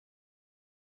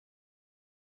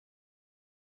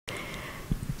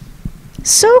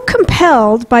So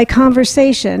compelled by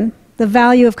conversation, the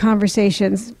value of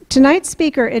conversations, tonight's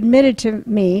speaker admitted to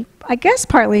me, I guess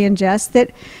partly in jest,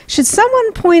 that should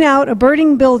someone point out a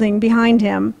burning building behind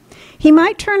him, he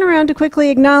might turn around to quickly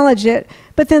acknowledge it,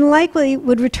 but then likely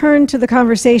would return to the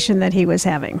conversation that he was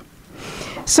having.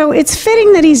 So it's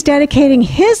fitting that he's dedicating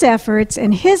his efforts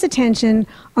and his attention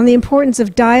on the importance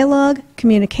of dialogue,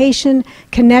 communication,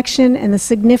 connection, and the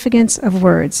significance of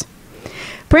words.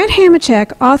 Brent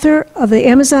Hamachek, author of the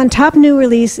Amazon top new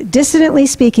release, Dissidently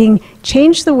Speaking,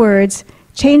 Change the Words,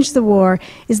 Change the War,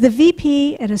 is the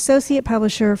VP and Associate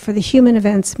Publisher for the Human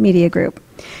Events Media Group.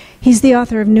 He's the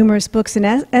author of numerous books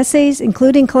and essays,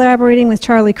 including collaborating with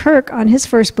Charlie Kirk on his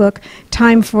first book,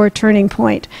 Time for a Turning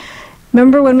Point.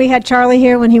 Remember when we had Charlie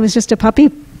here when he was just a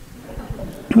puppy?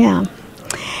 Yeah.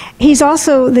 He's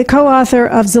also the co-author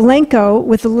of Zelenko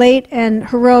with the late and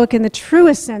heroic in the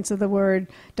truest sense of the word,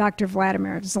 Dr.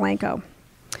 Vladimir Zelenko.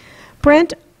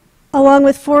 Brent, along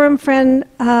with forum friend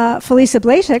Felisa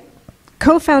Blazek,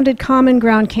 co-founded Common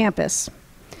Ground Campus.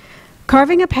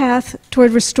 Carving a path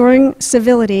toward restoring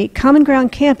civility, Common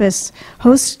Ground Campus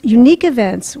hosts unique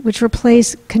events which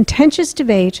replace contentious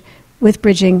debate with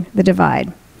bridging the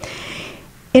divide.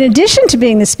 In addition to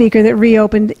being the speaker that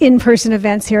reopened in-person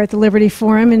events here at the Liberty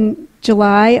Forum in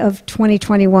July of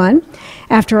 2021,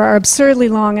 after our absurdly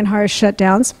long and harsh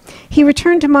shutdowns, he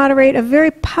returned to moderate a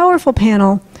very powerful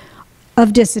panel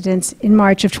of dissidents in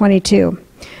March of 22.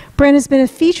 Brent has been a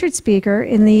featured speaker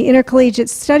in the Intercollegiate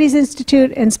Studies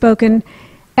Institute and spoken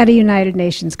at a United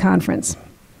Nations conference.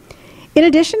 In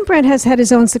addition, Brent has had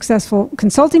his own successful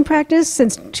consulting practice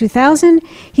since 2000.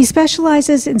 He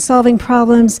specializes in solving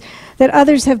problems that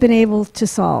others have been able to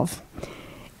solve.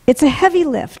 It's a heavy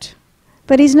lift,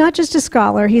 but he's not just a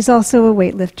scholar, he's also a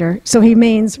weightlifter, so he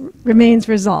remains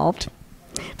resolved.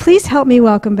 Please help me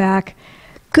welcome back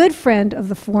good friend of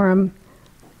the forum,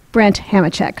 Brent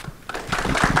Hamachek.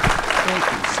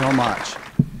 Thank you so much.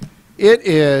 It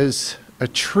is a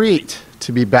treat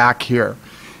to be back here.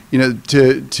 You know,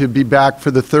 to be back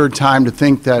for the third time, to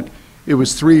think that it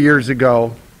was 3 years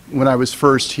ago when I was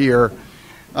first here,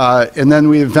 and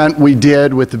then the event we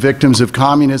did with the Victims of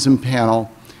Communism panel,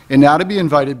 and now to be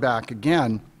invited back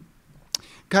again.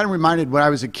 Kind of reminded when I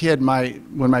was a kid,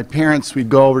 when my parents, we'd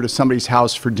go over to somebody's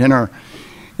house for dinner,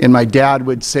 and my dad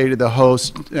would say to the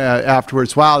host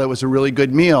afterwards, "Wow, that was a really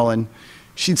good meal," and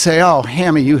she'd say, "Oh,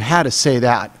 Hammy, you had to say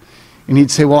that," and he'd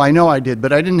say, "Well, I know I did,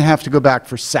 but I didn't have to go back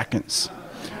for seconds."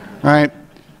 All right,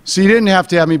 so you didn't have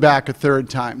to have me back a third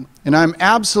time. And I'm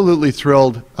absolutely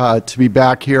thrilled to be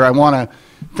back here. I want to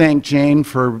thank Jane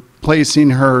for placing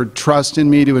her trust in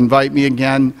me to invite me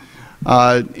again,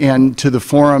 and to the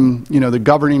forum, you know, the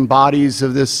governing bodies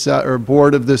of this, or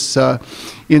board of this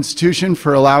institution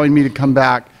for allowing me to come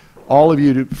back, all of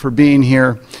you for being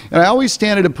here. And I always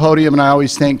stand at a podium and I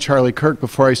always thank Charlie Kirk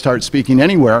before I start speaking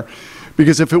anywhere,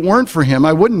 because if it weren't for him,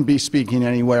 I wouldn't be speaking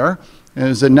anywhere.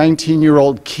 As a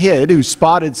 19-year-old kid who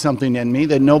spotted something in me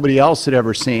that nobody else had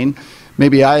ever seen.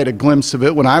 Maybe I had a glimpse of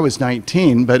it when I was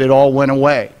 19, but it all went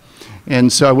away.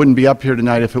 And so I wouldn't be up here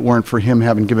tonight if it weren't for him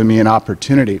having given me an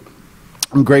opportunity.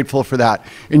 I'm grateful for that.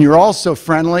 And you're all so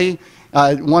friendly.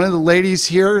 One of the ladies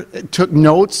here took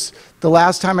notes the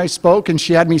last time I spoke, and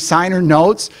she had me sign her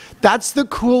notes. That's the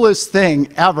coolest thing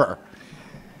ever.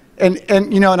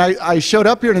 And you know, and I showed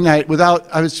up here tonight without,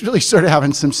 I was really sort of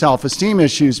having some self-esteem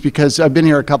issues because I've been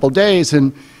here a couple days,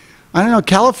 and I don't know,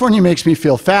 California makes me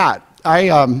feel fat.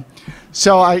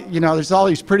 So you know, there's all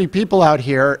these pretty people out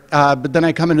here, but then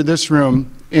I come into this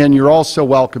room and you're all so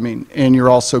welcoming and you're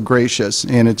all so gracious,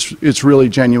 and it's really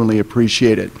genuinely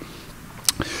appreciated.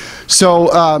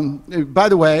 So, by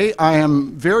the way, I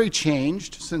am very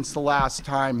changed since the last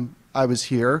time I was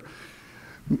here.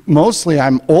 Mostly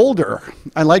I'm older.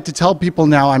 I like to tell people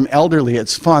now I'm elderly.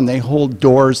 It's fun. They hold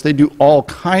doors. They do all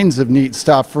kinds of neat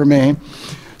stuff for me.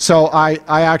 So I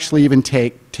actually even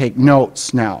take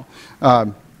notes now.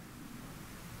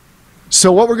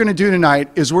 So what we're going to do tonight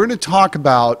is we're going to talk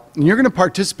about, and you're going to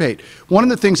participate. One of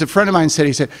the things a friend of mine said,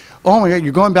 he said, "Oh my God,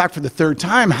 you're going back for the third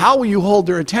time. How will you hold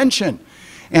their attention?"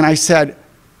 And I said,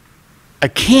 "I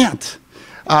can't.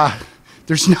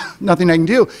 There's nothing I can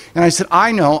do." And I said,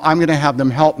 "I know, I'm going to have them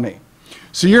help me."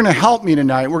 So you're going to help me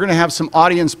tonight. We're going to have some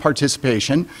audience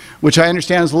participation, which I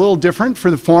understand is a little different for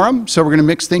the forum. So we're going to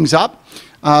mix things up,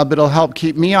 but it'll help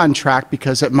keep me on track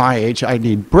because at my age, I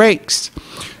need breaks.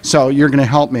 So you're going to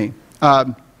help me.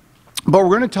 But we're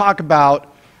going to talk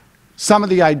about some of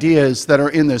the ideas that are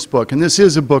in this book. And this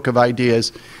is a book of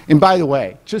ideas. And by the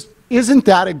way, just isn't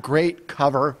that a great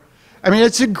cover? I mean,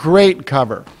 it's a great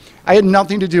cover. I had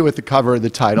nothing to do with the cover of the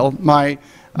title. My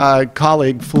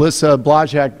colleague, Felissa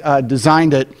Blazek,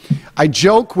 designed it. I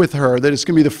joke with her that it's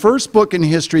going to be the first book in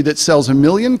history that sells 1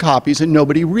 million copies and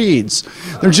nobody reads.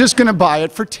 They're just going to buy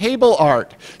it for table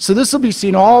art. So this will be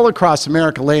seen all across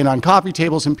America, laying on coffee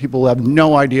tables, and people will have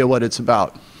no idea what it's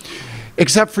about.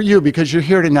 Except for you, because you're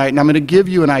here tonight, and I'm going to give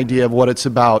you an idea of what it's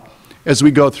about as we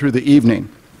go through the evening.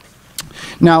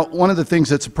 Now, one of the things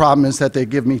that's a problem is that they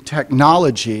give me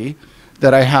technology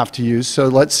that I have to use. So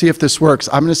let's see if this works.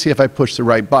 I'm going to see if I push the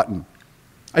right button.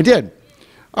 I did.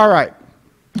 All right.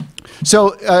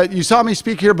 So you saw me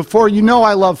speak here before. You know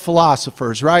I love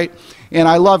philosophers, right? And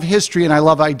I love history and I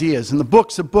love ideas. And the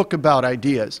book's a book about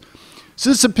ideas. So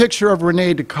this is a picture of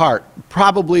René Descartes,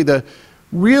 probably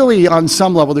really on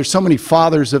some level, there's so many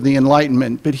fathers of the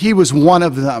Enlightenment, but he was one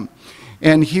of them.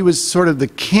 And he was sort of the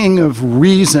king of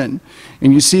reason.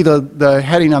 And you see the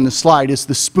heading on the slide is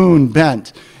the spoon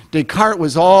bent. Descartes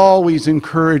was always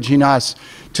encouraging us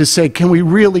to say, can we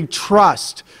really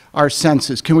trust our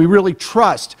senses? Can we really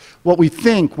trust what we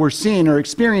think we're seeing or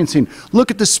experiencing?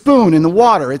 Look at the spoon in the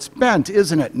water. It's bent,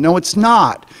 isn't it? No, it's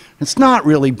not. It's not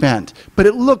really bent, but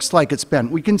it looks like it's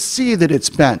bent. We can see that it's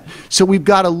bent. So we've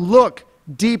got to look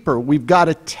deeper. We've got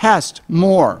to test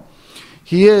more.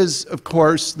 He is, of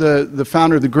course, the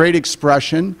founder of the great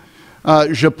expression,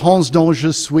 je pense donc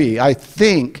je suis. I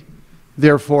think,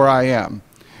 therefore I am.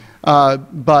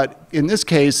 But in this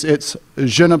case, it's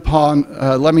je ne pense,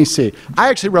 let me see. I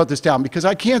actually wrote this down because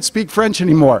I can't speak French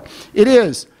anymore. It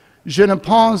is, je ne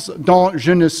pense donc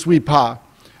je ne suis pas.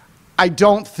 I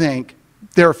don't think,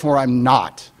 therefore I'm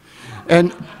not.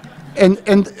 And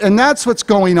that's what's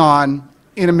going on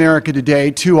in America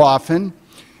today too often.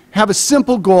 Have a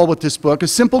simple goal with this book, a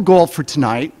simple goal for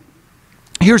tonight.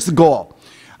 Here's the goal.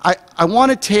 I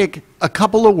want to take a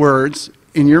couple of words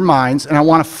in your minds and I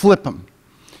want to flip them.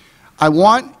 I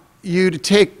want you to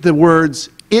take the words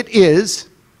it is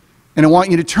and I want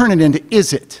you to turn it into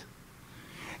is it.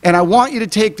 And I want you to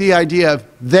take the idea of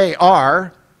they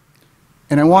are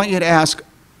and I want you to ask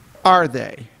are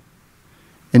they?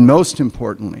 And most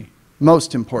importantly,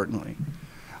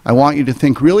 I want you to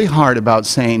think really hard about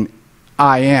saying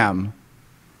I am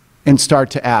and start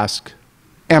to ask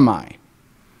am I?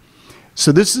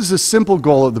 So this is a simple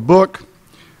goal of the book.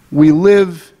 We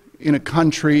live in a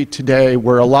country today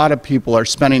where a lot of people are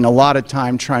spending a lot of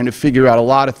time trying to figure out a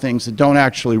lot of things that don't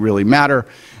actually really matter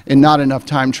and not enough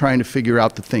time trying to figure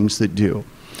out the things that do.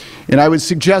 And I would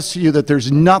suggest to you that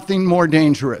there's nothing more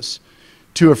dangerous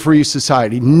to a free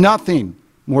society, nothing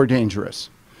more dangerous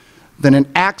than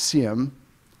an axiom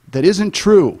that isn't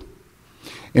true.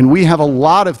 And we have a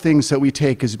lot of things that we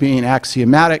take as being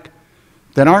axiomatic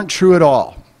that aren't true at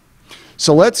all.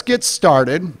 So let's get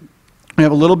started. We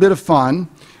have a little bit of fun.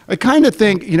 I kind of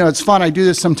think, you know, it's fun. I do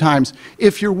this sometimes.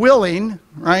 If you're willing,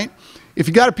 right, if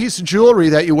you got a piece of jewelry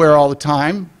that you wear all the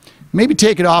time, maybe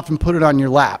take it off and put it on your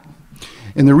lap.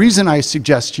 And the reason I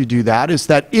suggest you do that is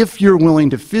that if you're willing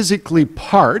to physically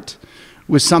part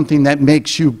with something that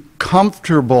makes you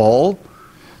comfortable,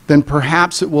 then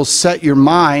perhaps it will set your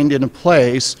mind in a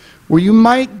place where you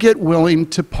might get willing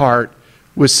to part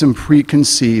with some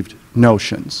preconceived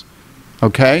notions.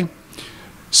 Okay?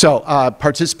 So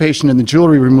participation in the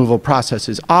jewelry removal process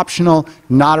is optional,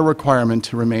 not a requirement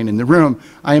to remain in the room.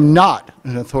 I am not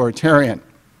an authoritarian.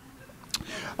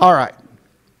 All right.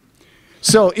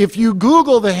 So if you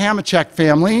Google the Hamachek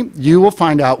family, you will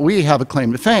find out we have a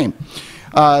claim to fame.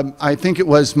 I think it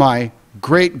was my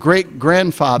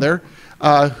great-great-grandfather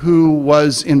who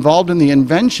was involved in the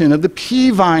invention of the pea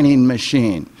vining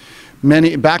machine.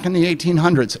 Back in the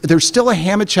 1800s. There's still a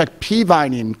Hamachek pea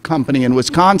vining company in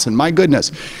Wisconsin. My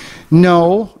goodness.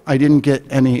 No, I didn't get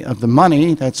any of the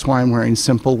money. That's why I'm wearing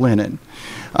simple linen.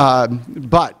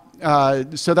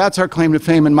 So that's our claim to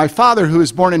fame. And my father, who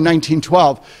was born in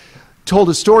 1912, told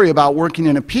a story about working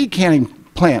in a pea canning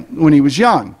plant when he was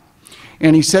young.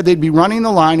 And he said they'd be running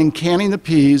the line and canning the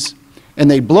peas, and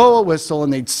they'd blow a whistle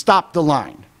and they'd stop the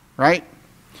line, right?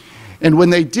 And when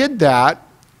they did that,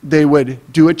 they would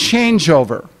do a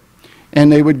changeover.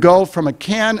 And they would go from a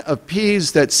can of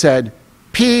peas that said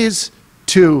peas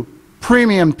to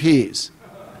premium peas.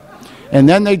 And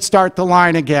then they'd start the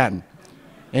line again.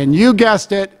 And you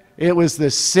guessed it, it was the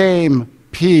same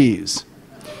peas.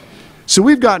 So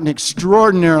we've gotten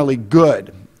extraordinarily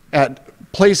good at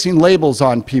placing labels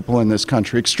on people in this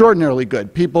country. Extraordinarily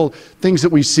good. People, things that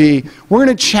we see. We're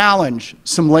going to challenge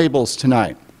some labels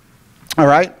tonight. All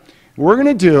right? We're going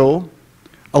to do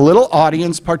a little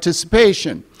audience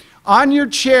participation. On your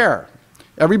chair,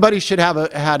 everybody should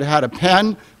have had a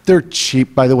pen. They're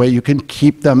cheap, by the way. You can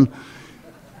keep them.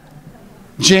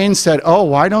 Jane said, oh,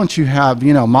 why don't you have,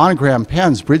 you know, monogram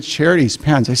pens, Bridge Charities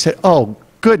pens? I said, oh,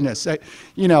 goodness,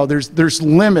 you know, there's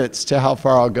limits to how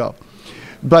far I'll go.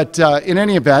 But in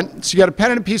any event, so you got a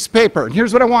pen and a piece of paper. And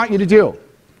here's what I want you to do.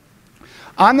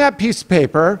 On that piece of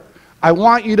paper, I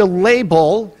want you to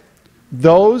label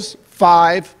those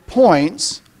 5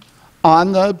 points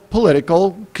on the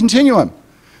political continuum.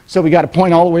 So we got a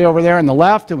point all the way over there on the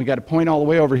left, and we got a point all the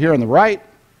way over here on the right.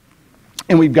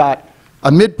 And we've got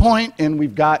a midpoint, and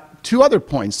we've got 2 other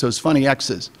points, those funny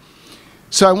X's.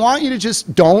 So I want you to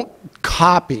just don't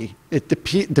copy. It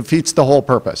defeats the whole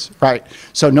purpose, right?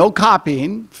 So no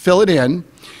copying, fill it in.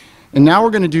 And now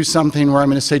we're going to do something where I'm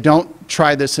going to say, don't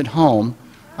try this at home.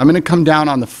 I'm going to come down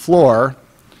on the floor.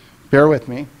 Bear with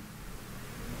me.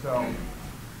 So,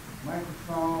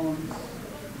 microphones.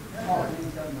 Oh,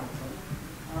 he's got enough.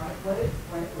 All right, wait.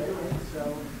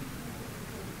 So,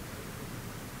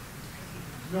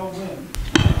 no wind.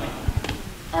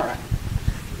 All right.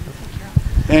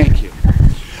 Thank you.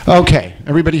 Okay,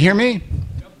 everybody hear me?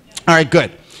 All right,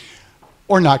 good.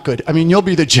 Or not good. I mean, you'll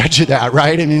be the judge of that,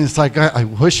 right? I mean, it's like, I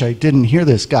wish I didn't hear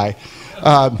this guy.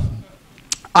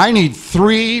 I need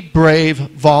 3 brave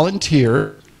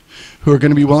volunteers who are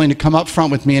going to be willing to come up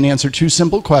front with me and answer 2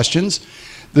 simple questions.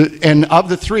 And of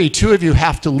the 3, 2 of you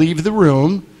have to leave the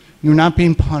room. You're not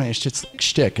being punished. It's like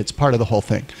shtick. It's part of the whole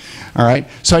thing. All right?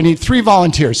 So I need 3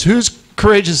 volunteers. Who's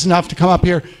courageous enough to come up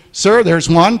here? Sir, there's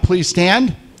 1. Please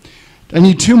stand. I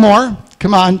need 2 more.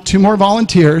 Come on, 2 more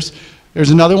volunteers. There's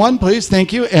another one, please.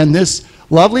 Thank you. And this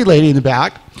lovely lady in the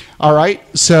back. All right.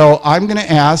 So I'm going to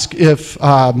ask if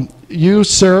you,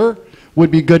 sir,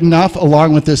 would be good enough,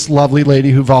 along with this lovely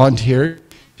lady who volunteered,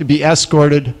 to be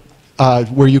escorted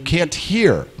where you can't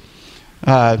hear.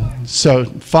 So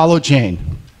follow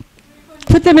Jane.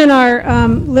 Put them in our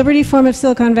Liberty Forum of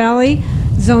Silicon Valley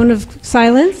zone of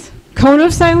silence, cone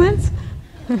of silence.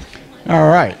 All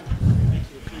right.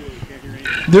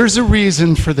 There's a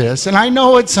reason for this, and I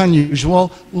know it's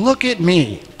unusual. Look at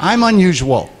me. I'm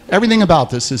unusual. Everything about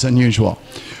this is unusual.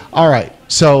 All right.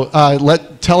 So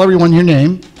tell everyone your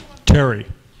name. Terry.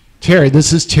 Terry.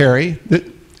 This is Terry.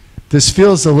 This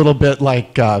feels a little bit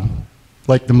like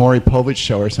the Maury Povich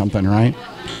show or something, right?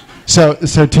 So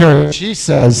Terry, she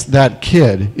says that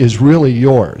kid is really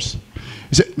yours.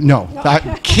 No,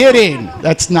 kidding.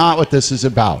 That's not what this is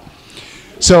about.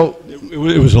 So it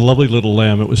was a lovely little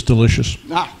lamb. It was delicious.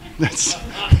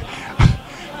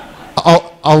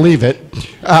 I'll leave it.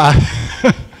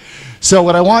 So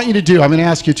what I want you to do, I'm going to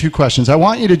ask you 2 questions. I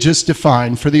want you to just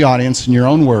define for the audience in your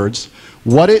own words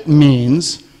what it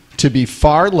means to be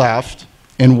far left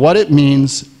and what it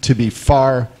means to be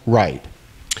far right.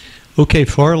 Okay,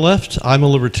 far left. I'm a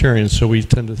libertarian, so we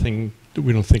tend to think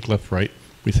we don't think left right.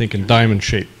 We think in diamond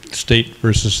shape, state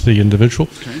versus the individual.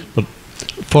 Okay. But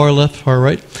far left, far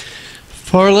right.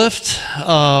 Far left,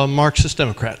 Marxist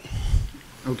Democrat.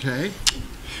 Okay.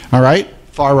 All right.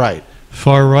 Far right.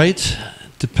 Far right,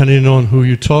 depending on who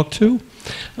you talk to,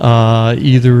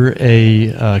 either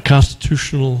a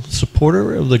constitutional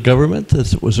supporter of the government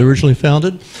as it was originally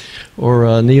founded, or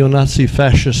a neo-Nazi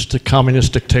fascist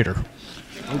communist dictator.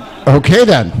 Okay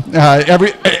then.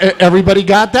 Everybody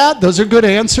got that? Those are good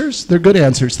answers. They're good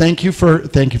answers. Thank you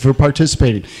for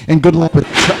participating, and good luck with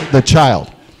the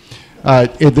child.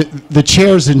 The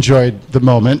chairs enjoyed the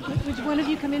moment. Would one of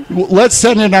you come in? Let's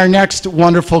send in our next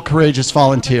wonderful, courageous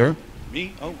volunteer.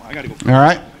 Me? Oh, I gotta go. All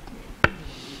right.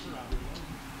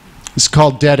 It's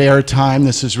called dead air time.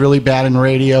 This is really bad in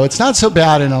radio. It's not so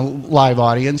bad in a live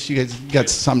audience. You guys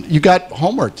got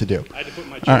homework to do. I had to put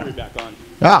my jewelry back on.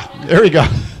 Ah, there we go.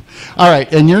 All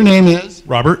right, and your name is?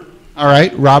 Robert. All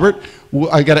right, Robert,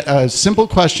 I got a simple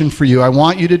question for you. I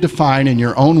want you to define in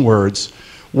your own words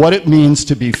what it means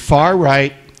to be far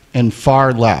right and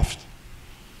far left.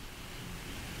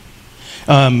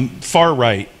 Far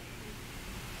right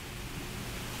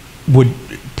would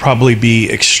probably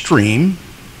be extremely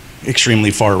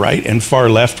far right, and far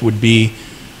left would be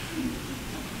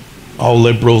all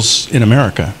liberals in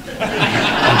America.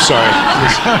 I'm sorry.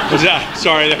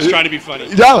 Sorry, I was trying to be funny.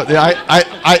 No,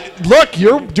 look,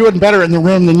 you're doing better in the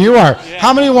room than you are. Yeah.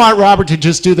 How many want Robert to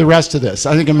just do the rest of this?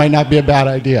 I think it might not be a bad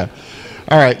idea.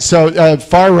 All right, so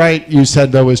far right, you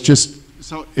said, though, is just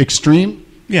so extreme?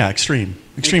 Yeah, extreme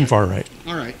far right.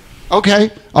 All right.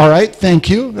 Okay, all right, thank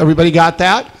you. Everybody got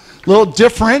that? A little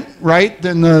different, right,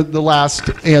 than the last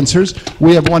answers.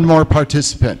 We have one more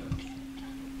participant.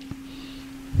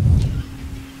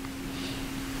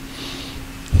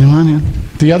 Come on in.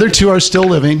 The other 2 are still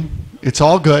living. It's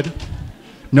all good.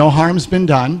 No harm's been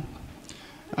done.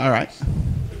 All right.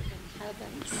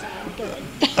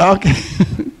 Okay.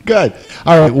 Good.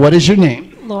 All right. What is your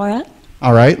name? Laura.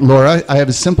 All right, Laura, I have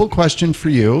a simple question for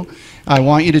you. I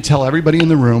want you to tell everybody in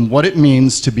the room what it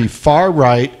means to be far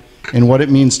right and what it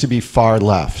means to be far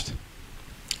left.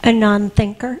 A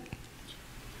non-thinker.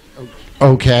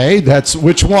 Okay, that's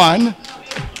which one?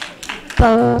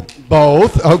 Both.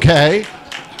 Both, okay.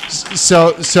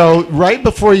 So right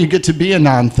before you get to be a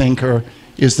non-thinker,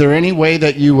 is there any way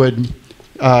that you would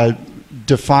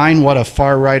define what a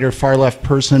far right or far left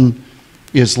person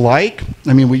is like?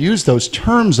 I mean, we use those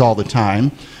terms all the time.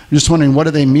 I'm just wondering, what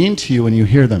do they mean to you when you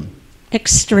hear them?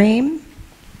 Extreme.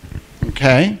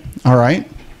 Okay, all right.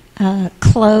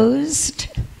 Closed.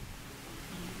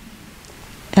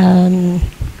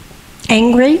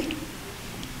 Angry.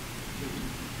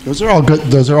 Those are all good.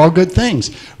 Those are all good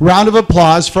things. Round of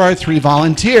applause for our 3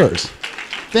 volunteers.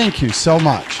 Thank you so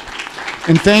much.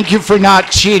 And thank you for not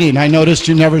cheating. I noticed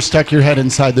you never stuck your head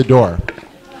inside the door.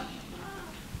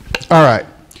 All right.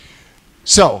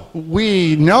 So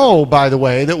we know, by the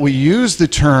way, that we use the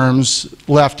terms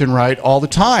left and right all the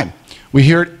time. We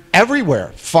hear it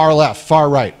everywhere, far left, far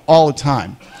right, all the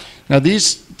time. Now,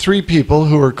 these 3 people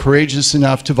who were courageous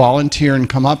enough to volunteer and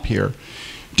come up here,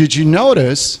 did you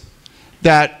notice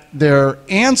that their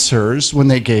answers, when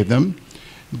they gave them,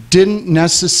 didn't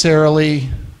necessarily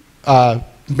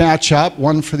match up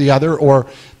one for the other, or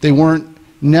they weren't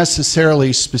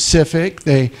necessarily specific?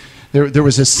 There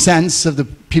was a sense of the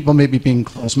people maybe being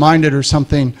closed-minded or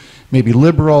something, maybe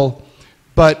liberal.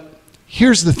 But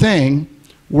here's the thing,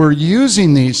 we're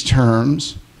using these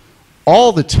terms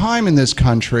all the time in this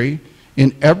country,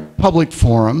 in every public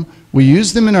forum. We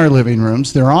use them in our living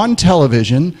rooms. They're on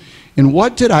television. And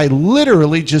what did I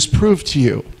literally just prove to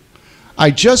you?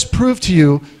 I just proved to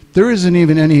you there isn't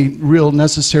even any real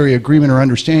necessary agreement or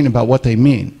understanding about what they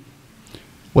mean.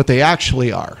 What they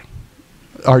actually are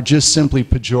just simply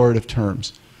pejorative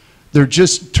terms. They're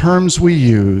just terms we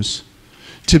use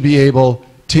to be able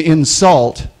to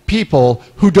insult people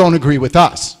who don't agree with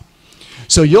us.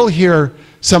 So you'll hear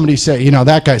somebody say, you know,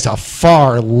 that guy's a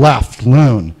far left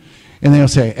loon. And they'll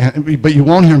say, but you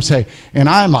won't hear them say, and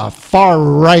I'm a far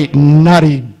right,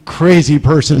 nutty, crazy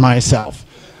person myself.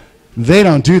 They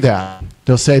don't do that.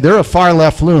 They'll say, they're a far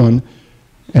left loon,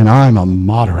 and I'm a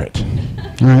moderate.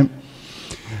 All right?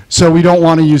 So we don't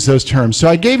want to use those terms. So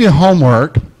I gave you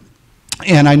homework,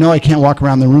 and I know I can't walk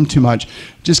around the room too much.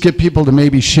 Just get people to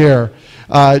maybe share.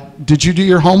 Did you do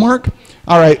your homework?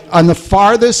 All right, on the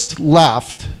farthest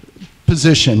left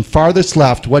position, farthest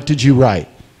left, what did you write?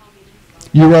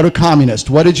 You wrote a communist.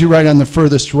 What did you write on the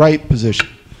furthest right position?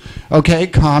 Okay,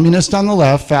 communist on the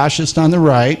left, fascist on the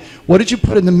right. What did you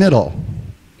put in the middle?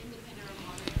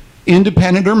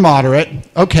 Independent or moderate.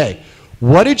 Okay,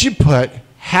 what did you put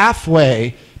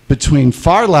halfway between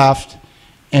far left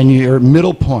and your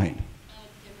middle point?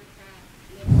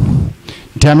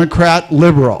 Democrat,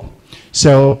 liberal.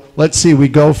 So let's see, we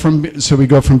go from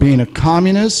being a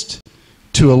communist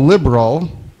to a liberal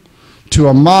to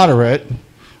a moderate.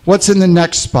 What's in the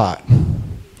next spot?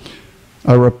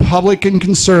 A Republican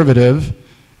conservative,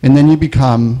 and then you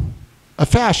become a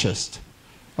fascist.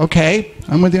 Okay,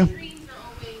 I'm with you.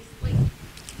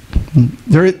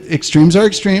 Extremes are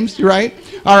extremes, you're right.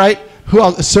 All right, who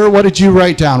else? Sir, what did you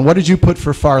write down? What did you put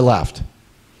for far left?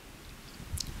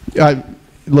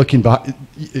 Looking back.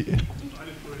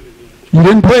 You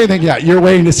didn't put anything yet. You're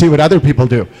waiting to see what other people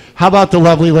do. How about the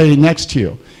lovely lady next to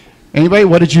you? Anybody,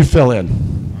 what did you fill in?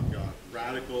 I've got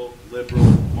radical, liberal,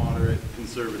 moderate,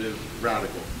 conservative,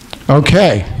 radical.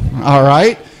 Okay, all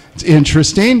right. It's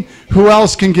interesting. Who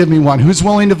else can give me one? Who's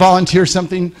willing to volunteer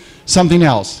something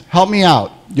else? Help me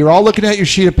out. You're all looking at your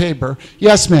sheet of paper.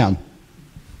 Yes, ma'am.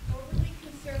 Overly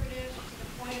conservative to the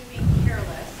point of being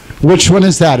careless. Which one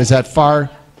is that? Is that far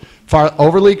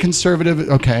overly conservative?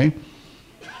 Okay.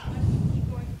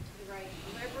 Going to the right,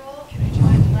 liberal, they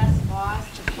want less laws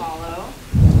to follow.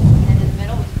 And in the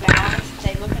middle is balanced.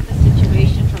 They look at the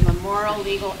situation from a moral,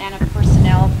 legal, and a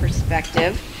personnel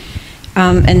perspective.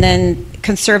 And then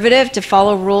conservative, to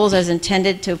follow rules as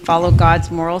intended to follow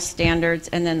God's moral standards.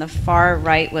 And then the far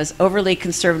right was overly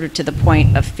conservative to the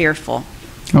point of fearful.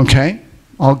 Okay.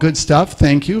 All good stuff.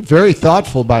 Thank you. Very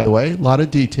thoughtful, by the way. A lot of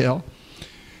detail.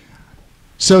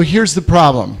 So here's the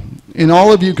problem. And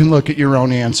all of you can look at your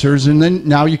own answers, and then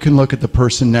now you can look at the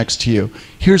person next to you.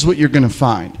 Here's what you're going to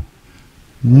find.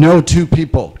 No 2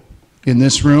 people in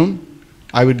this room,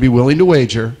 I would be willing to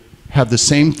wager, have the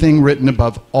same thing written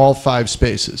above all 5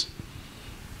 spaces.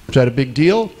 Is that a big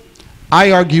deal?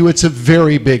 I argue it's a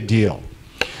very big deal.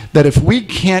 That if we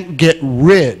can't get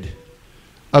rid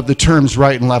of the terms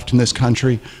right and left in this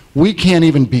country, we can't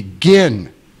even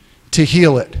begin to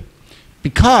heal it,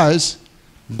 because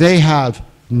they have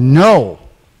no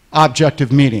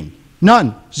objective meaning.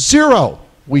 None. Zero.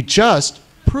 We just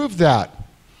proved that.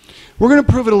 We're going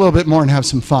to prove it a little bit more and have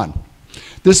some fun.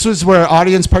 This was where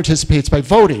audience participates by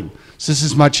voting. So this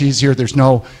is much easier. There's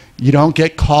no, you don't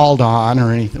get called on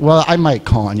or anything. Well, I might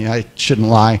call on you. I shouldn't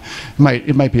lie.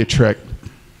 It might be a trick.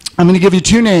 I'm going to give you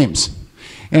two names,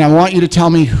 and I want you to tell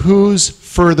me who's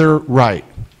further right.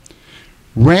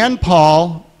 Rand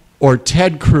Paul or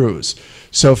Ted Cruz?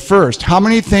 So first, how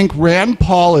many think Rand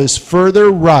Paul is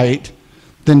further right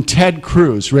than Ted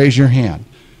Cruz? Raise your hand.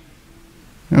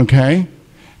 Okay.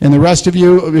 And the rest of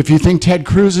you, if you think Ted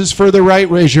Cruz is further right,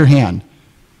 raise your hand.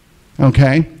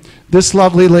 Okay. This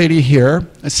lovely lady here.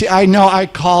 See, I know I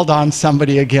called on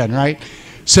somebody again, right?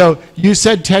 So you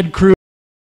said Ted Cruz.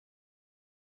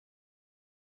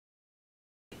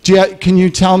 Can you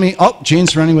tell me? Oh,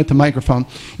 Jane's running with the microphone.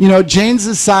 You know, Jane's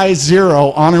a size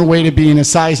 0 on her way to being a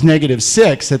size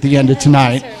 -6 at the end of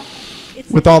tonight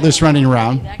with all this running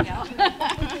around.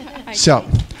 So,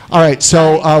 all right,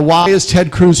 so why is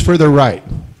Ted Cruz further right?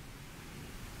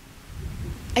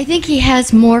 I think he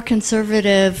has more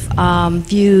conservative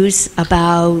views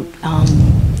about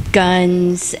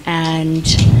guns and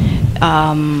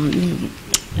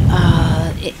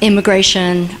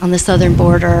immigration on the southern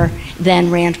border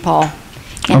than Rand Paul.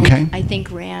 And okay. I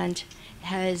think Rand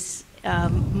has,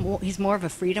 he's more of a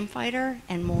freedom fighter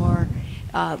and more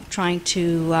trying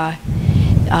to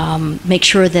make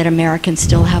sure that Americans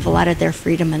still have a lot of their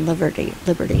freedom and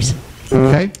liberties.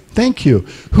 Okay, thank you.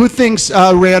 Who thinks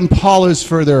Rand Paul is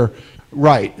further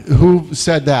right? Who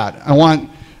said that? I want,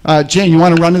 Jane, you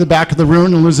want to run to the back of the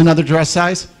room and lose another dress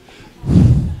size?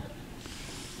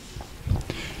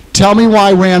 Tell me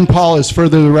why Rand Paul is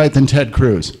further right than Ted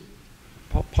Cruz.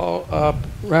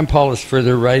 Rand Paul is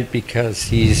further right because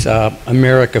he's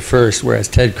America first, whereas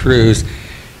Ted Cruz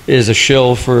is a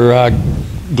shill for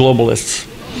globalists.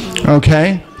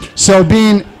 Okay, so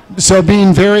being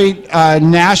very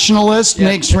nationalist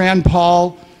makes Rand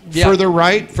Paul further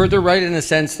right? Further right in the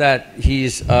sense that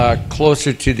he's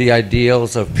closer to the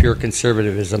ideals of pure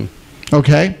conservatism.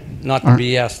 Okay. Not the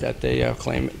BS that they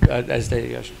claim as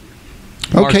they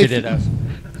market it as.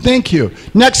 Thank you.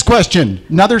 Next question.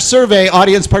 Another survey,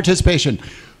 audience participation.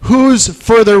 Who's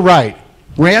further right,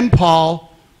 Rand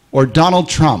Paul or Donald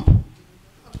Trump?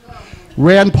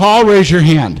 Rand Paul, raise your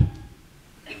hand.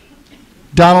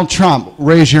 Donald Trump,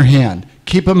 raise your hand.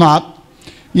 Keep them up.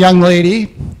 Young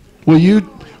lady, will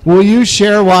you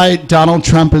share why Donald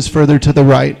Trump is further to the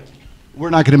right? We're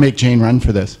not going to make Jane run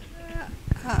for this.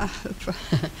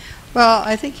 Well,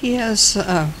 I think he has,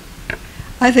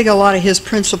 I think a lot of his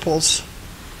principles,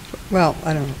 well,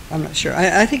 I don't know, I'm not sure.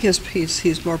 I think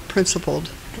he's more principled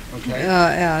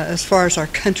as far as our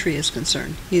country is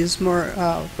concerned. He's more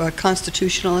a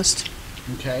constitutionalist.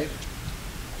 Okay.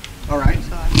 All right.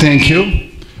 Thank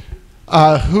you.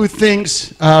 Who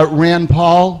thinks Rand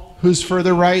Paul, who's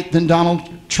further right than Donald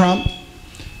Trump?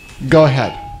 Go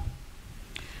ahead.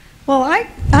 Well,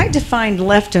 I defined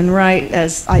left and right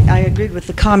as, I agreed with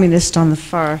the communist on the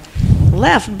far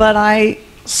left, but I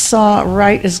saw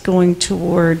right as going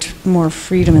toward more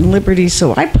freedom and liberty,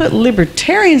 so I put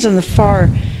libertarians on the far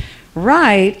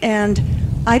right, and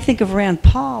I think of Rand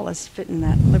Paul as fitting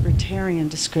that libertarian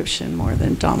description more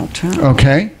than Donald Trump.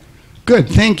 Okay. Good.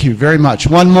 Thank you very much.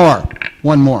 One more.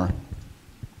 One more.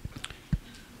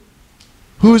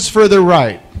 Who's further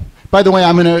right? By the way,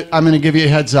 I'm gonna give you a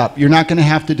heads up. You're not going to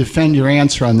have to defend your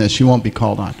answer on this. You won't be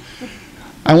called on.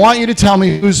 I want you to tell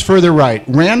me who's further right,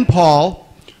 Rand Paul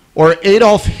or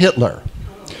Adolf Hitler.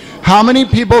 How many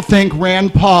people think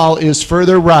Rand Paul is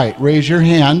further right? Raise your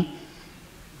hand.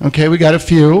 Okay, we got a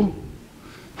few.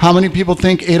 How many people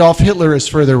think Adolf Hitler is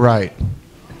further right?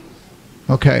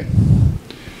 Okay.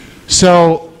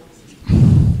 So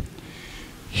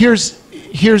here's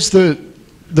the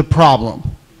problem.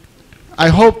 I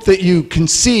hope that you can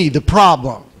see the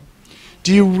problem.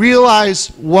 Do you realize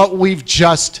what we've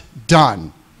just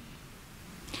done?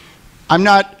 I'm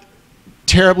not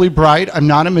terribly bright. I'm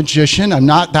not a magician. I'm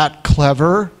not that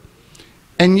clever.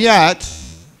 And yet,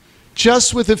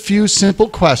 just with a few simple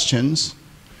questions,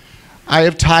 I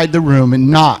have tied the room in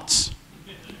knots.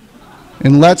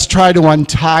 And let's try to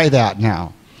untie that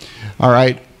now. All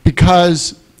right?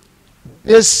 Because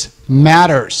this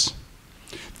matters.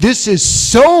 This is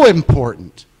so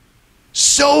important.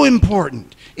 So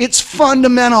important. It's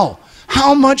fundamental.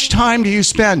 How much time do you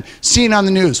spend seeing on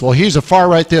the news? Well, he's a far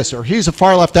right this, or he's a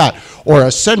far left that, or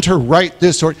a center right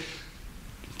this, or...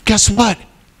 Guess what?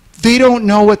 They don't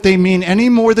know what they mean any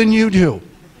more than you do.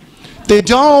 They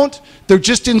don't. They're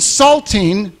just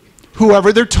insulting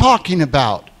whoever they're talking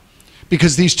about.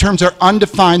 Because these terms are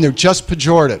undefined. They're just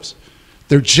pejoratives.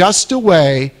 They're just a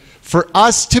way for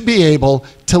us to be able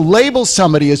to label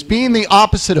somebody as being the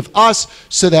opposite of us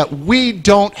so that we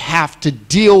don't have to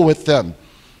deal with them.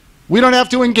 We don't have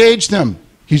to engage them.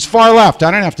 He's far left.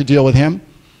 I don't have to deal with him.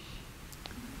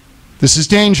 This is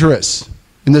dangerous,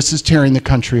 and this is tearing the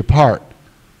country apart.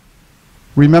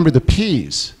 Remember the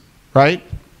P's, right?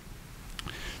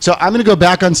 So I'm going to go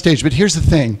back on stage, but here's the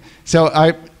thing. So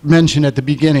I mentioned at the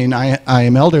beginning I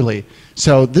am elderly.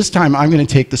 So this time I'm going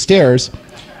to take the stairs.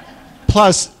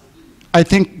 Plus, I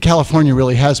think California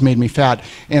really has made me fat,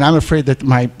 and I'm afraid that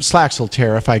my slacks will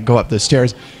tear if I go up the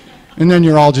stairs. And then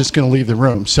you're all just going to leave the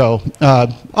room. So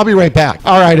I'll be right back.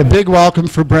 All right, a big welcome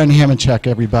for Brent Hamachek,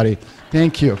 everybody.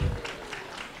 Thank you.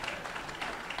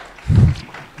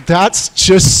 That's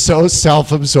just so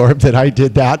self-absorbed that I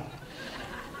did that.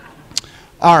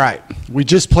 All right, we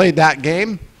just played that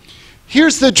game.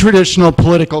 Here's the traditional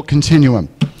political continuum.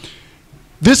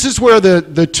 This is where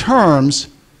the terms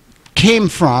came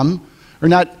from, or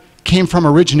not came from,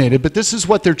 originated, but this is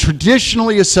what they're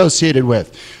traditionally associated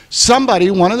with.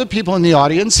 Somebody, one of the people in the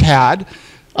audience, had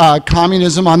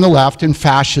communism on the left and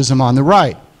fascism on the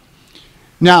right.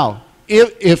 Now,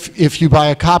 if you buy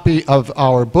a copy of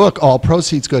our book, all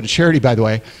proceeds go to charity, by the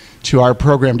way, to our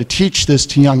program to teach this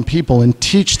to young people and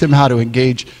teach them how to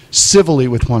engage civilly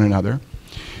with one another,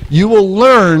 you will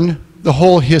learn the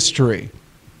whole history,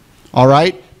 all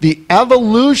right? The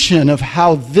evolution of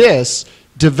how this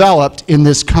developed in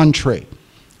this country.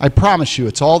 I promise you,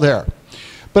 it's all there.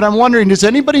 But I'm wondering, does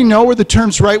anybody know where the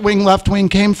terms right-wing, left-wing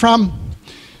came from?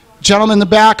 Gentleman in the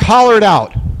back, holler it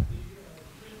out.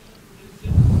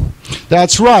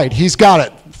 That's right, he's got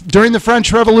it. During the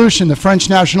French Revolution, the French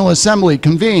National Assembly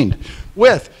convened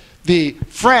with the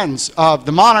friends of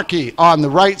the monarchy on the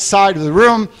right side of the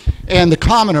room and the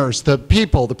commoners, the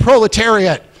people, the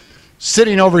proletariat,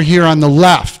 sitting over here on the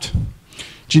left.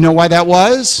 Do you know why that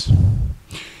was?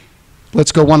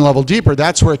 Let's go one level deeper.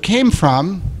 That's where it came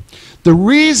from. The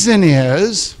reason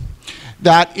is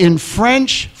that in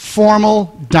French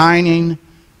formal dining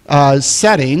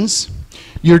settings,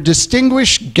 your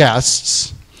distinguished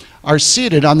guests are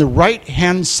seated on the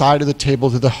right-hand side of the table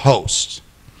to the host.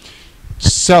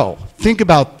 So, think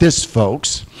about this,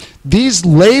 folks. These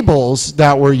labels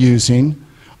that we're using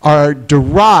are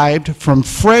derived from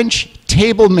French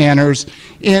table manners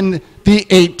in the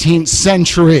 18th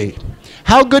century.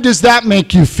 How good does that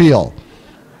make you feel?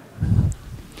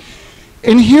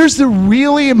 And here's the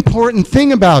really important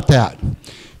thing about that.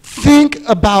 Think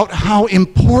about how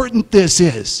important this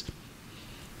is.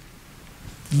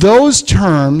 Those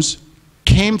terms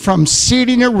came from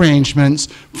seating arrangements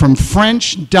from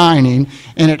French dining,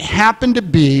 and it happened to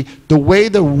be the way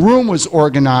the room was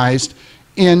organized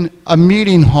in a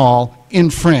meeting hall in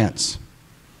France.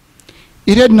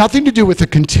 It had nothing to do with the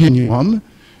continuum.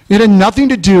 It had nothing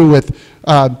to do with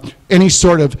any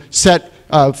sort of set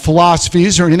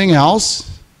philosophies or anything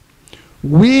else.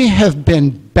 We have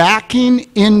been backing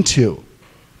into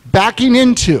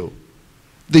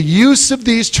the use of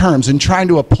these terms and trying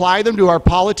to apply them to our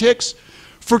politics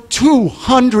for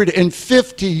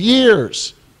 250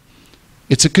 years.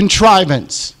 It's a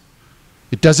contrivance.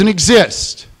 It doesn't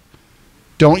exist.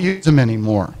 Don't use them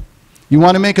anymore. You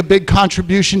want to make a big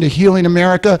contribution to healing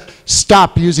America?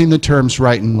 Stop using the terms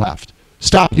right and left.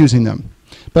 Stop using them.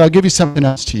 But I'll give you something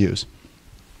else to use.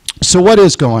 So what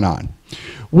is going on?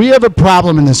 We have a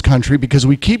problem in this country because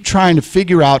we keep trying to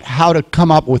figure out how to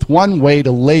come up with one way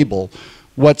to label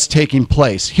what's taking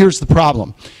place. Here's the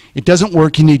problem. It doesn't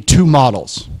work. You need two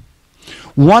models.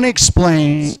 One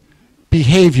explains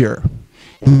behavior,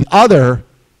 and the other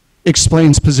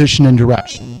explains position and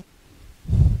direction.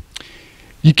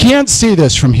 You can't see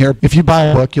this from here. If you buy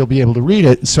a book, you'll be able to read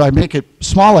it, so I make it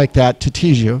small like that to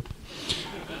tease you.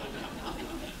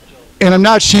 And I'm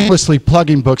not shamelessly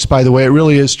plugging books, by the way. It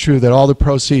really is true that all the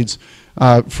proceeds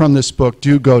from this book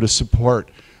do go to support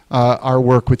our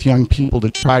work with young people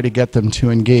to try to get them to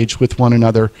engage with one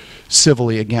another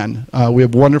civilly again. We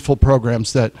have wonderful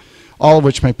programs that, all of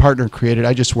which my partner created.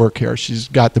 I just work here. She's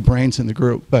got the brains in the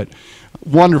group, but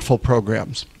wonderful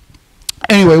programs.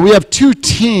 Anyway, we have two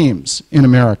teams in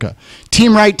America,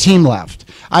 team right, team left.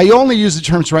 I only use the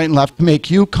terms right and left to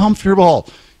make you comfortable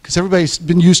because everybody's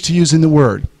been used to using the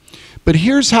word. But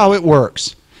here's how it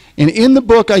works. And in the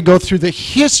book, I go through the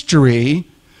history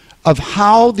of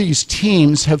how these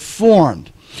teams have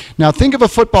formed. Now, think of a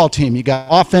football team. You got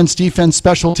offense, defense,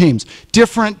 special teams,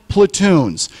 different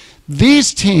platoons.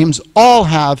 These teams all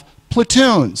have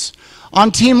platoons.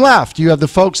 On team left, you have the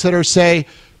folks that are, say,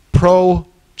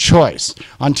 pro-choice.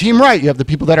 On team right, you have the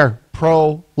people that are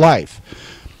pro-life.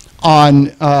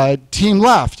 On team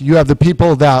left, you have the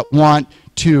people that want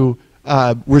to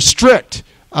restrict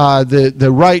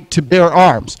the right to bear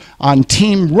arms. On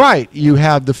team right, you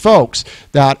have the folks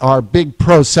that are big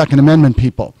pro-Second Amendment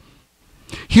people.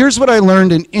 Here's what I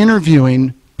learned in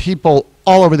interviewing people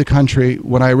all over the country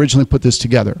when I originally put this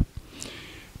together.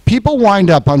 People wind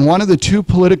up on one of the two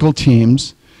political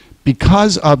teams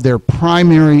because of their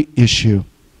primary issue.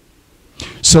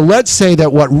 So let's say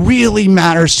that what really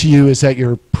matters to you is that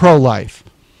you're pro-life.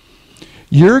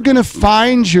 You're going to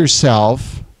find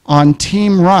yourself on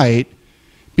team right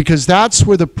because that's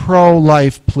where the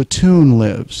pro-life platoon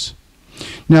lives.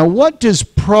 Now, what does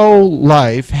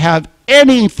pro-life have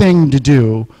anything to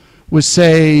do with,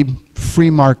 say, free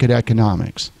market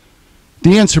economics?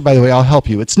 The answer, by the way, I'll help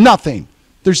you. It's nothing.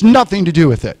 There's nothing to do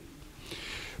with it.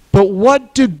 But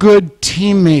what do good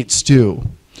teammates do?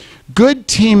 Good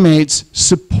teammates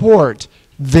support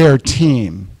their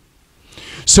team.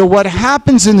 So what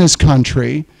happens in this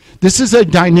country, this is a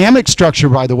dynamic structure,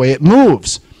 by the way, it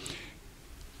moves.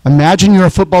 Imagine you're a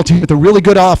football team with a really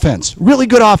good offense,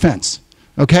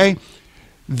 okay?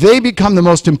 They become the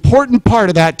most important part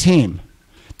of that team.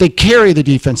 They carry the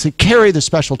defense, they carry the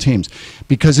special teams,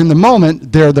 because in the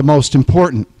moment, they're the most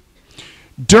important.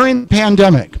 During the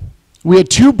pandemic, we had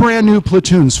two brand new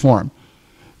platoons form.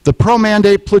 The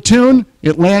pro-mandate platoon,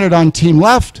 it landed on team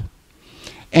left,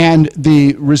 and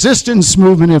the resistance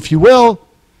movement, if you will,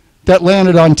 that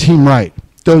landed on team right.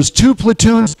 Those two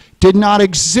platoons did not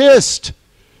exist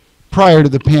prior to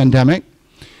the pandemic.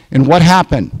 And what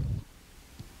happened?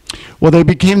 Well, they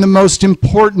became the most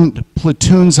important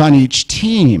platoons on each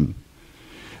team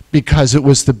because it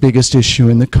was the biggest issue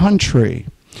in the country.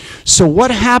 So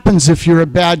what happens if you're a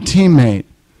bad teammate?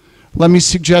 Let me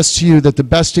suggest to you that the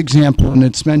best example, and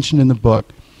it's mentioned in the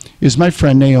book, is my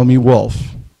friend Naomi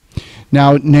Wolf.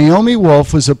 Now, Naomi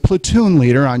Wolf was a platoon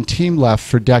leader on Team Left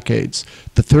for decades,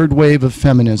 the third wave of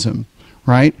feminism,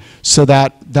 right? So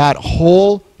that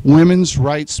whole women's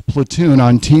rights platoon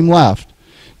on Team Left,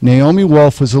 Naomi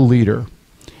Wolf was a leader,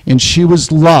 and she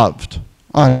was loved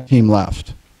on Team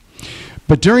Left.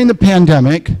 But during the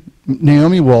pandemic,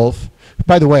 Naomi Wolf,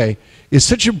 by the way, is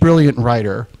such a brilliant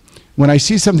writer. When I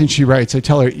see something she writes, I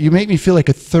tell her, you make me feel like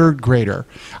a third grader.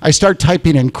 I start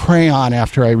typing in crayon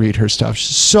after I read her stuff.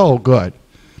 She's so good.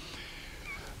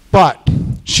 But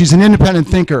she's an independent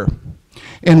thinker.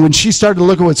 And when she started to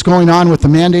look at what's going on with the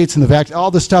mandates and the vaccine,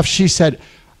 all the stuff, she said,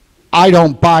 I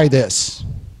don't buy this.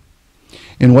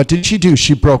 And what did she do?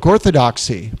 She broke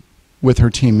orthodoxy with her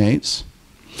teammates.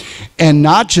 And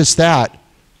not just that,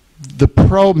 the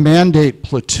pro-mandate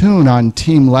platoon on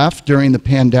Team Left during the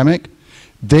pandemic,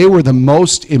 they were the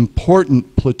most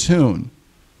important platoon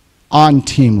on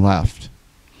Team Left.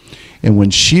 And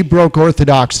when she broke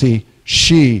orthodoxy,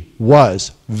 she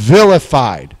was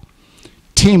vilified.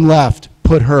 Team Left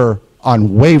put her on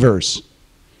waivers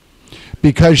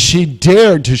because she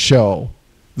dared to show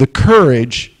the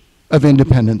courage of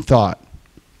independent thought.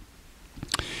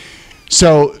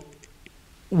 So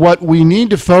what we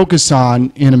need to focus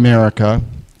on in America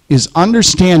is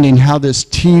understanding how this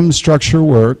team structure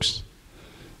works,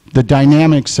 the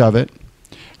dynamics of it,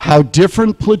 how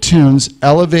different platoons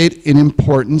elevate in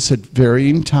importance at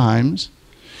varying times,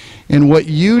 and what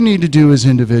you need to do as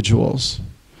individuals.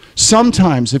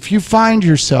 Sometimes, if you find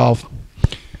yourself,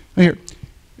 here,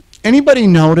 anybody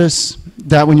notice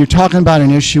that when you're talking about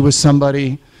an issue with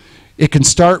somebody, it can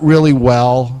start really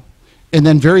well, and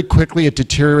then very quickly it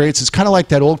deteriorates? It's kind of like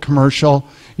that old commercial,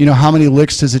 you know, how many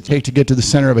licks does it take to get to the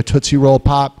center of a Tootsie Roll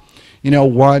Pop? You know,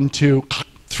 1, 2,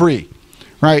 3.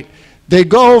 Right? They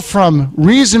go from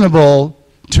reasonable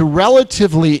to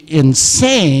relatively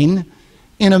insane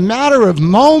in a matter of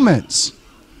moments.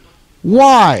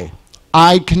 Why?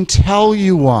 I can tell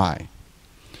you why.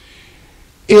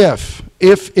 If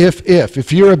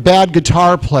you're a bad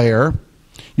guitar player,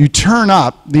 you turn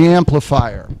up the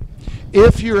amplifier.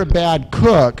 If you're a bad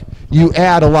cook, you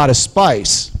add a lot of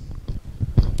spice.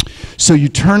 So you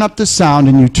turn up the sound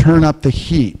and you turn up the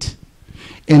heat.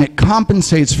 And it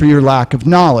compensates for your lack of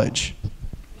knowledge.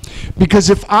 Because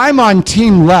if I'm on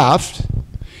Team Left,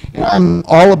 and I'm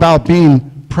all about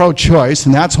being pro-choice,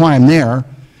 and that's why I'm there,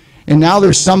 and now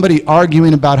there's somebody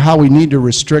arguing about how we need to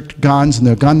restrict guns, and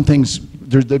the gun things,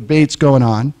 there's debates going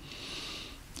on,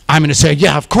 I'm going to say,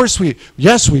 yeah, of course we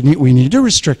need to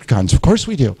restrict guns, of course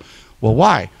we do. Well,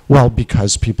 why? Well,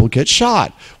 because people get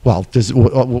shot. Well,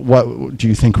 what do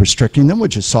you think restricting them would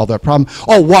just solve that problem?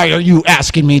 Oh, why are you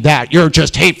asking me that? You're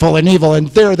just hateful and evil, and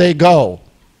there they go.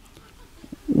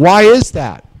 Why is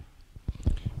that?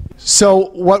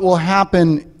 So what will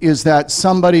happen is that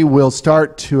somebody will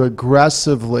start to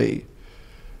aggressively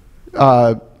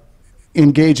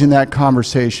engage in that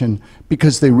conversation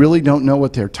because they really don't know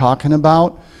what they're talking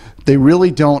about. They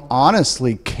really don't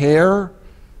honestly care,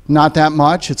 not that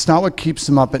much. It's not what keeps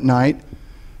them up at night,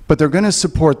 but they're going to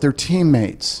support their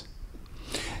teammates.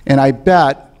 And I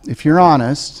bet, if you're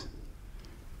honest,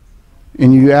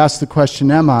 and you ask the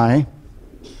question, am I,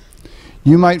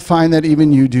 you might find that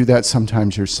even you do that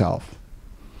sometimes yourself,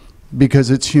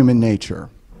 because it's human nature.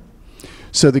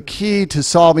 So the key to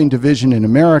solving division in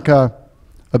America,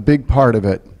 a big part of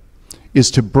it, is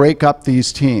to break up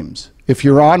these teams. If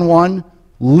you're on one,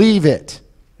 leave it,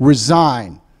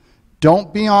 resign.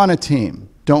 Don't be on a team.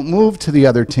 Don't move to the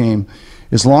other team.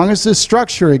 As long as this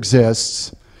structure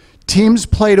exists, teams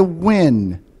play to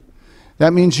win.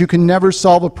 That means you can never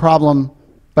solve a problem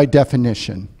by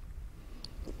definition.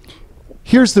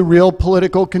 Here's the real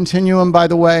political continuum, by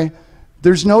the way.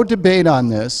 There's no debate on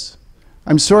this.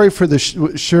 I'm sorry for the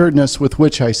sureness with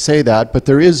which I say that, but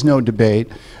there is no debate.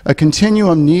 A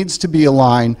continuum needs to be a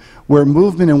line where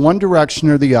movement in one direction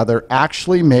or the other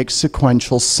actually makes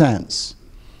sequential sense.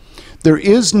 There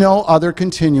is no other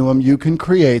continuum you can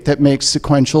create that makes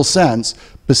sequential sense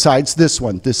besides this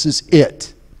one. This is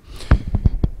it.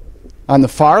 On the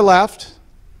far left,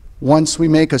 once we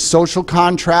make a social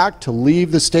contract to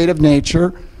leave the state of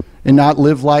nature and not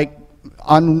live like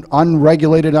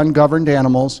unregulated, ungoverned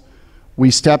animals, we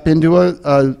step into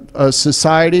a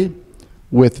society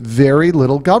with very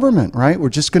little government, right? We're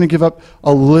just going to give up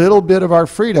a little bit of our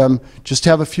freedom just to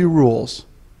have a few rules.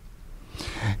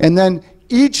 And then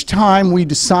each time we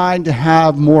decide to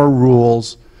have more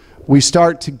rules, we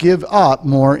start to give up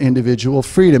more individual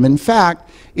freedom. In fact,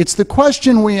 it's the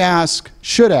question we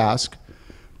should ask,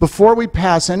 before we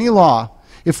pass any law.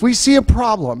 If we see a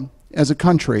problem as a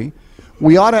country,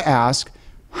 we ought to ask,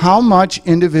 how much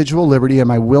individual liberty am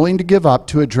I willing to give up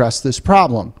to address this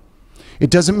problem? It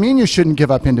doesn't mean you shouldn't give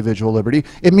up individual liberty.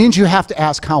 It means you have to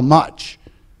ask how much,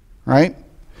 right?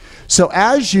 So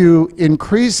as you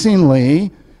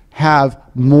increasingly have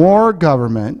more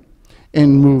government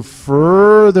and move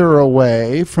further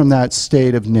away from that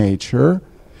state of nature,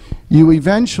 you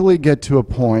eventually get to a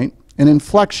point, an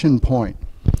inflection point,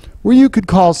 where you could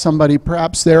call somebody,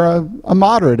 perhaps they're a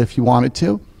moderate if you wanted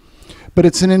to, but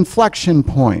it's an inflection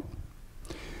point.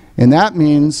 And that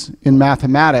means, in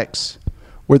mathematics,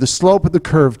 where the slope of the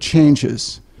curve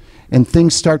changes and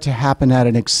things start to happen at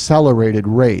an accelerated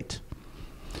rate.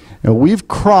 Now, we've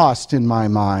crossed, in my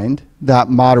mind, that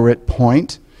moderate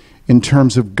point in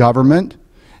terms of government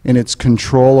and its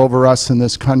control over us in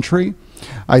this country.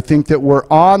 I think that we're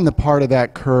on the part of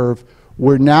that curve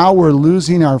where now we're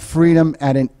losing our freedom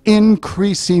at an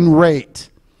increasing rate,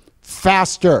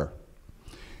 faster.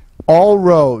 All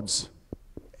roads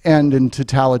end in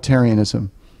totalitarianism,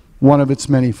 one of its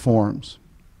many forms.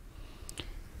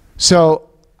 So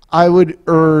I would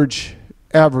urge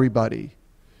everybody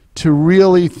to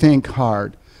really think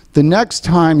hard. The next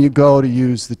time you go to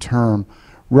use the term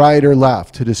right or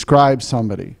left to describe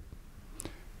somebody,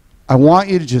 I want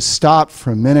you to just stop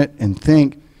for a minute and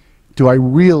think, do I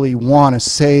really want to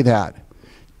say that?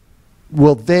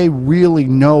 Will they really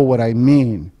know what I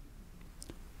mean?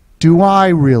 Do I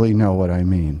really know what I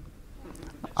mean?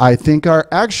 I think our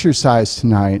exercise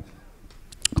tonight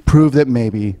proved that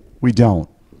maybe we don't.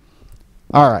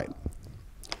 All right,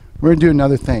 we're going to do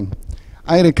another thing.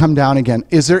 I'm going to come down again.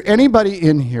 Is there anybody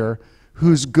in here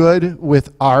who's good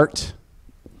with art?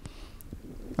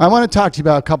 I want to talk to you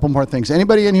about a couple more things.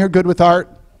 Anybody in here good with art?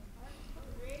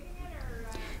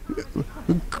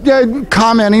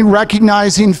 Commenting,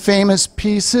 recognizing famous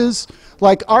pieces,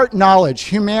 like art knowledge,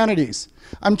 humanities.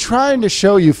 I'm trying to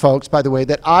show you folks, by the way,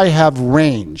 that I have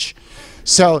range.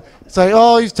 So it's like,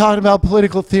 oh, he's talking about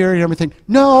political theory and everything.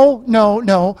 No, no,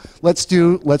 no. Let's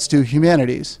do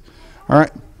humanities. All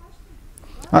right.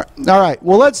 All right.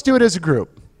 Well, let's do it as a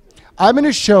group. I'm going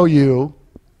to show you.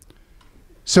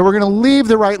 So we're going to leave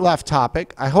the right-left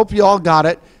topic. I hope you all got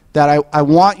it, that I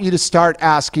want you to start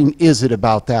asking, is it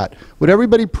about that? Would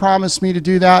everybody promise me to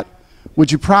do that?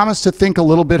 Would you promise to think a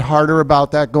little bit harder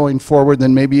about that going forward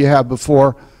than maybe you have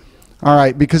before? All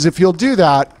right, because if you'll do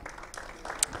that,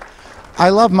 I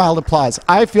love mild applause.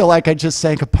 I feel like I just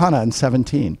sank a punna on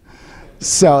 17.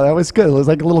 So that was good. It was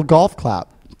like a little golf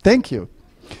clap. Thank you.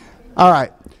 All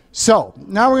right. So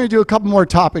now we're going to do a couple more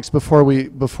topics before we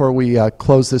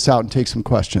close this out and take some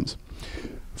questions.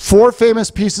 4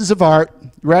 famous pieces of art.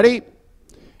 Ready?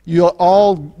 You're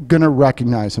all going to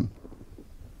recognize them.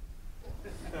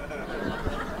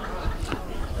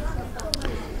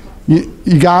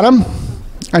 You got them?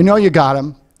 I know you got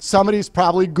them. Somebody's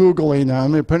probably Googling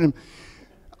them.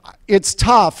 It's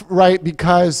tough, right?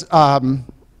 Because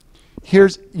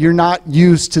you're not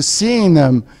used to seeing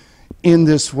them in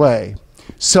this way.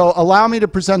 So allow me to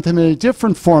present them in a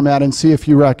different format and see if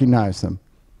you recognize them.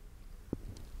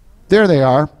 There they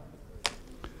are.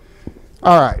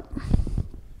 All right.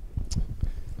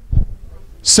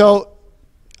 So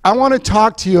I want to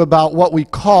talk to you about what we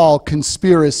call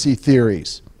conspiracy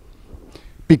theories,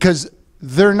 because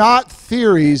they're not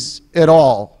theories at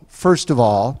all. First of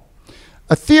all,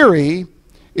 a theory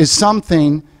is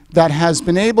something that has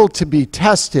been able to be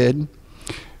tested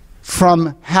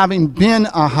from having been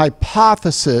a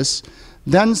hypothesis,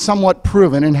 then somewhat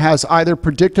proven, and has either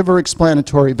predictive or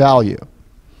explanatory value.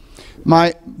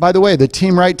 By the way, the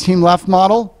team right, team left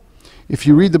model, if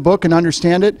you read the book and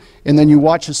understand it, and then you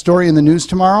watch a story in the news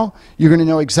tomorrow, you're going to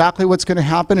know exactly what's going to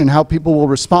happen and how people will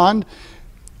respond.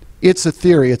 It's a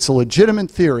theory. It's a legitimate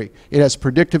theory. It has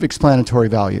predictive explanatory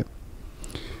value.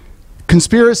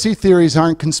 Conspiracy theories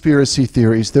aren't conspiracy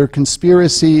theories. They're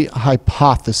conspiracy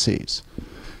hypotheses.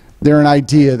 They're an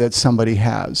idea that somebody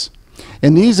has.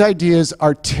 And these ideas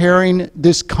are tearing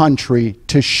this country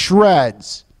to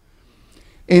shreds.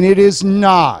 And it is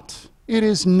not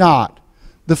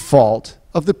the fault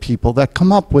of the people that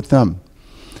come up with them.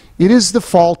 It is the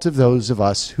fault of those of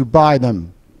us who buy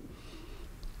them.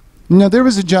 Now, there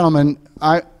was a gentleman,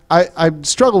 I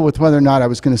struggled with whether or not I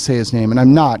was going to say his name, and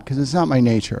I'm not, because it's not my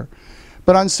nature.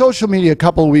 But on social media a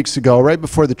couple of weeks ago, right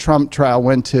before the Trump trial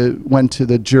went to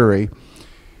the jury,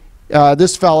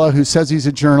 this fella who says he's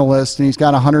a journalist, and he's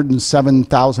got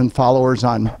 107,000 followers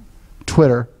on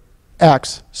Twitter,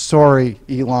 X, sorry,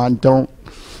 Elon, don't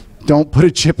put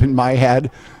a chip in my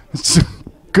head.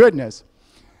 Goodness.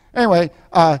 Anyway,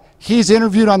 he's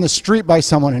interviewed on the street by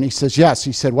someone, and he says, yes.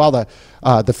 He said, well,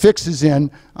 the fix is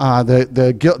in.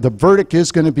 The verdict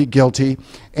is going to be guilty,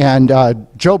 and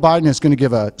Joe Biden is going to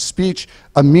give a speech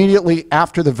immediately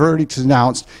after the verdict is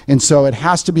announced, and so it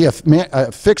has to be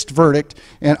a fixed verdict,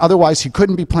 and otherwise he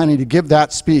couldn't be planning to give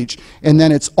that speech. And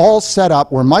then it's all set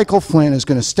up where Michael Flynn is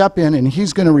going to step in, and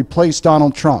he's going to replace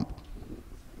Donald Trump.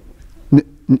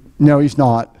 No, he's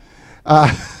not.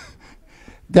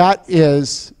 That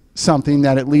is something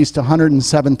that at least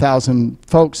 107,000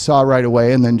 folks saw right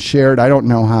away and then shared, I don't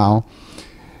know how.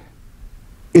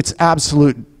 It's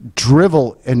absolute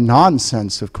drivel and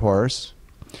nonsense, of course.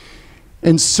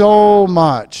 And so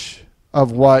much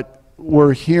of what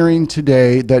we're hearing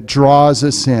today that draws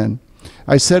us in.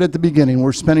 I said at the beginning,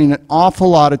 we're spending an awful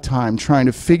lot of time trying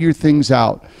to figure things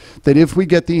out that if we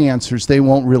get the answers, they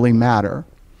won't really matter.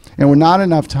 And we're not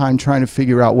enough time trying to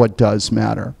figure out what does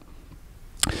matter.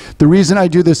 The reason I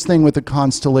do this thing with the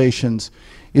constellations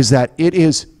is that it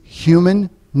is human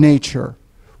nature.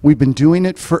 We've been doing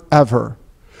it forever,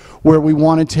 where we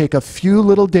want to take a few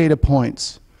little data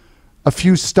points, a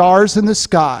few stars in the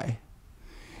sky,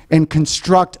 and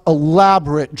construct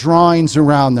elaborate drawings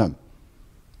around them.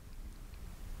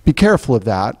 Be careful of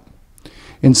that.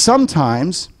 And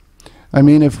sometimes, I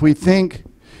mean, if we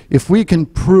can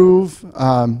prove,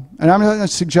 and I'm not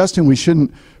suggesting we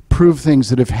shouldn't prove things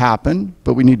that have happened,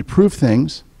 but we need to prove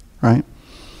things, right?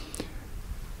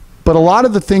 But a lot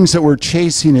of the things that we're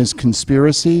chasing as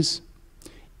conspiracies,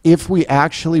 if we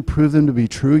actually prove them to be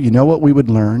true, you know what we would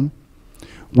learn?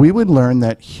 We would learn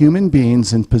that human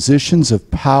beings in positions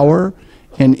of power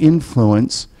and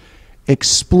influence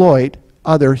exploit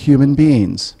other human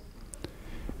beings.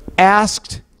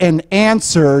 Asked and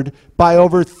answered by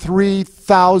over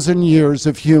 3,000 years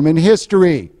of human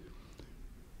history.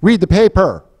 Read the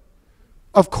paper.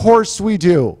 Of course we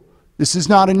do. This is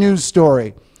not a news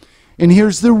story. And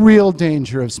here's the real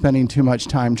danger of spending too much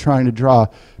time trying to draw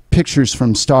pictures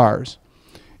from stars,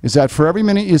 is that for every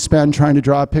minute you spend trying to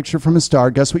draw a picture from a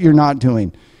star, guess what you're not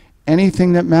doing?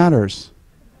 Anything that matters.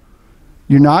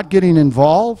 You're not getting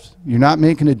involved. You're not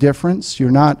making a difference.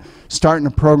 You're not starting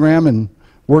a program and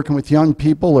working with young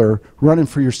people or running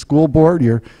for your school board.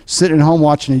 You're sitting at home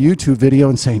watching a YouTube video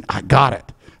and saying, I got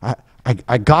it.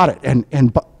 I got it.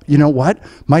 And you know what?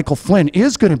 Michael Flynn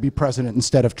is going to be president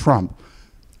instead of Trump.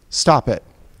 Stop it.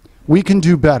 We can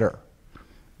do better.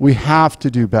 We have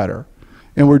to do better.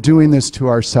 And we're doing this to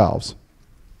ourselves.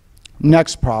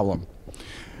 Next problem.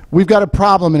 We've got a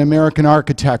problem in American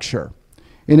architecture.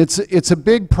 And it's a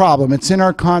big problem. It's in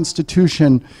our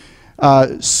Constitution,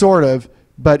 sort of,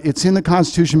 but it's in the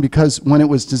Constitution because when it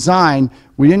was designed,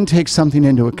 we didn't take something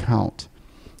into account.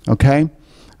 Okay? I'm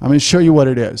going to show you what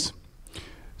it is.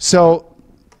 So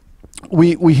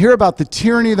we hear about the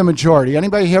tyranny of the majority.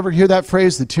 Anybody ever hear that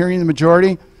phrase, the tyranny of the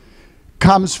majority?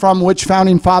 Comes from which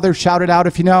founding father? Shout it out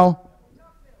if you know.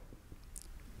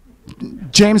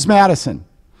 James Madison.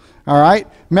 All right?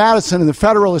 Madison in the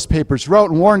Federalist Papers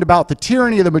wrote and warned about the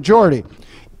tyranny of the majority.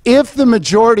 If the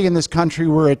majority in this country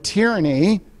were a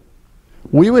tyranny,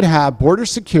 we would have border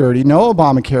security, no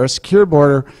Obamacare, a secure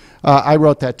border. I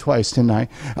wrote that twice, didn't I?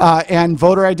 And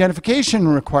voter identification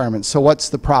requirements. So what's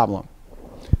the problem?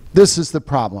 This is the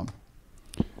problem.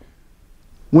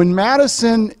 When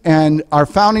Madison and our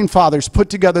founding fathers put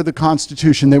together the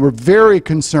Constitution, they were very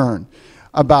concerned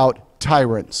about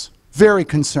tyrants. Very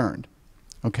concerned.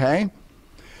 Okay?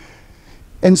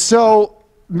 And so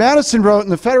Madison wrote in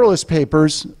the Federalist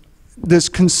Papers this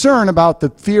concern about the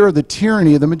fear of the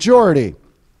tyranny of the majority.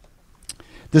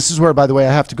 This is where, by the way,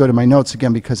 I have to go to my notes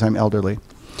again because I'm elderly.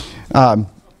 But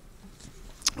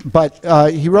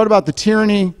he wrote about the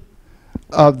tyranny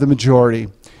of the majority.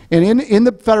 And in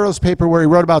the Federalist paper where he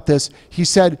wrote about this, he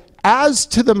said, as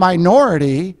to the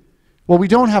minority, well, we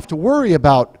don't have to worry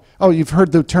about, oh, you've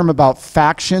heard the term about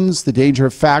factions, the danger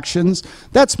of factions.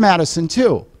 That's Madison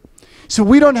too. So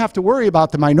we don't have to worry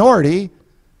about the minority.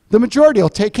 The majority will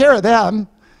take care of them.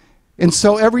 And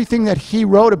so everything that he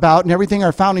wrote about and everything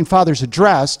our founding fathers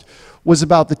addressed was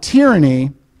about the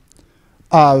tyranny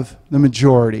of the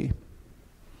majority.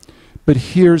 But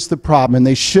here's the problem, and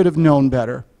they should have known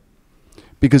better,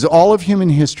 because all of human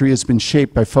history has been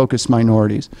shaped by focused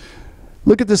minorities.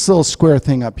 Look at this little square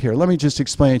thing up here. Let me just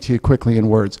explain it to you quickly in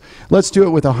words. Let's do it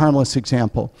with a harmless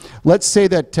example. Let's say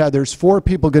that there's 4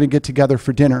 people going to get together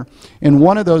for dinner, and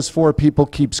one of those 4 people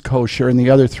keeps kosher and the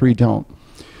other 3 don't.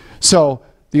 So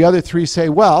the other 3 say,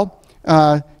 well,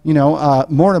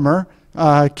 Mortimer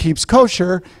keeps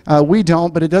kosher, we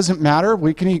don't, but it doesn't matter.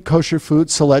 We can eat kosher food,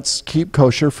 so let's keep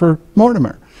kosher for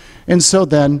Mortimer. And so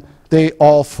then they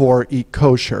all 4 eat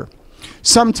kosher.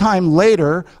 Sometime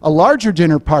later, a larger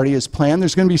dinner party is planned.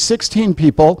 There's going to be 16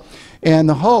 people, and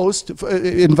the host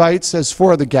invites, as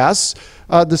 4 of the guests,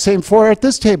 the same 4 at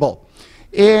this table.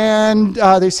 And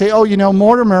they say, oh,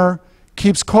 Mortimer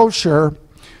keeps kosher,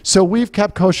 so we've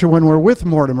kept kosher when we're with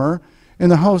Mortimer.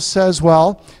 And the host says,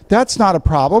 well, that's not a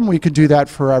problem. We could do that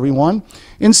for everyone.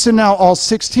 And so now all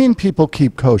 16 people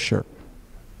keep kosher.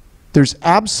 There's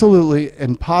absolutely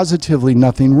and positively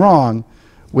nothing wrong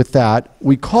with that.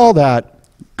 We call that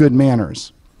good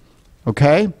manners.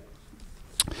 Okay?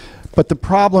 But the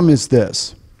problem is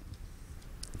this.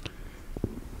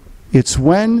 It's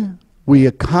when we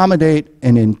accommodate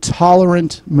an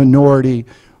intolerant minority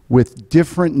with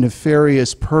different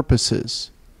nefarious purposes.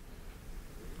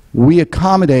 We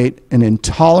accommodate an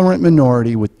intolerant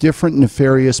minority with different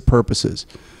nefarious purposes.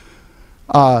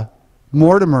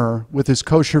 Mortimer, with his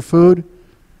kosher food,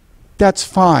 that's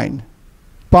fine.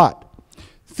 But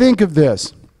think of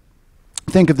this.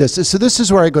 Think of this. So this is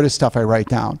where I go to stuff I write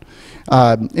down.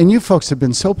 And you folks have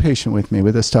been so patient with me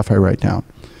with the stuff I write down.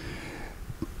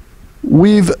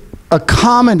 We've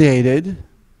accommodated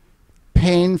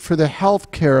paying for the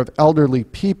health care of elderly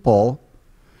people,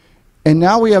 and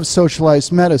now we have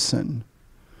socialized medicine.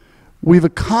 We've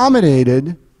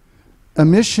accommodated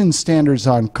emission standards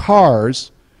on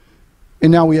cars,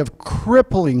 and now we have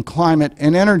crippling climate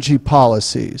and energy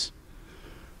policies.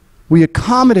 We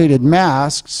accommodated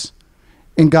masks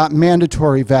and got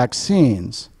mandatory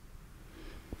vaccines.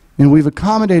 And we've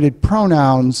accommodated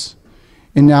pronouns,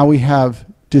 and now we have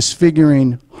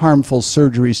disfiguring, harmful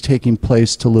surgeries taking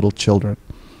place to little children.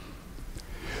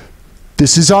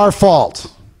 This is our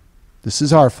fault. This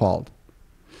is our fault.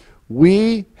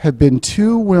 We have been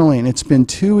too willing, it's been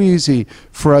too easy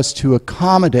for us to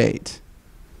accommodate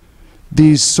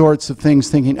these sorts of things,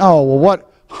 thinking, oh, well,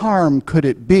 what harm could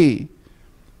it be?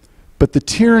 But the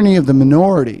tyranny of the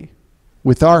minority,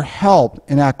 with our help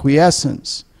and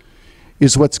acquiescence,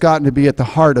 is what's gotten to be at the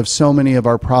heart of so many of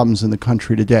our problems in the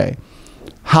country today.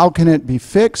 How can it be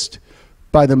fixed?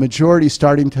 By the majority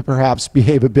starting to perhaps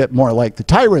behave a bit more like the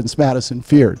tyrants Madison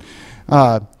feared,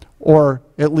 or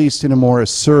at least in a more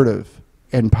assertive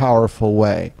and powerful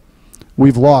way.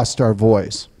 We've lost our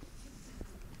voice.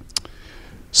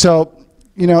 So,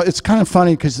 it's kind of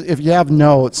funny because if you have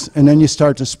notes and then you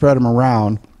start to spread them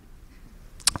around,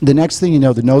 the next thing you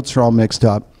know, the notes are all mixed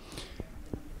up.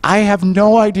 I have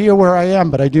no idea where I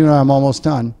am, but I do know I'm almost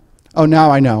done. Oh,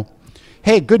 now I know.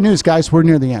 Hey, good news, guys, we're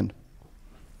near the end.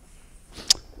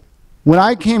 When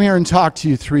I came here and talked to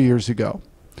you 3 years ago,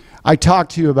 I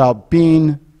talked to you about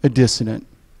being a dissident.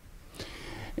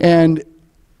 And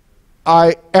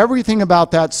everything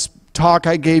about that talk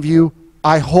I gave you,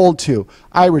 I hold to.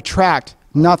 I retract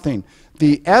nothing.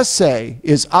 The essay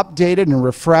is updated and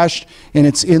refreshed, and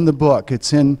it's in the book.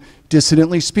 It's in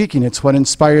Dissidently Speaking. It's what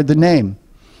inspired the name,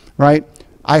 right?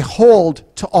 I hold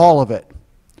to all of it.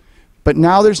 But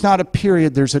now there's not a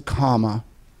period, there's a comma.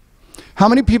 How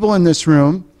many people in this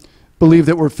room believe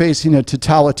that we're facing a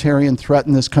totalitarian threat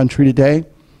in this country today?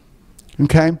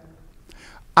 Okay?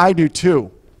 I do too.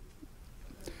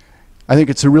 I think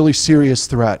it's a really serious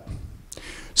threat.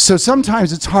 So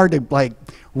sometimes it's hard to like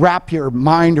wrap your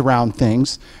mind around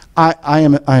things. I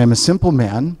am a simple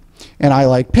man, and I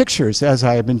like pictures, as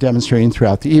I have been demonstrating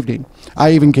throughout the evening.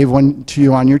 I even gave one to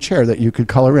you on your chair that you could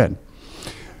color in.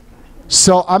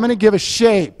 So I'm going to give a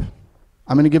shape.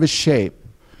 I'm going to give a shape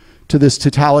to this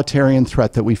totalitarian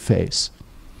threat that we face.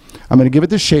 I'm going to give it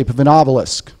the shape of an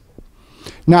obelisk.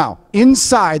 Now,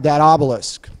 inside that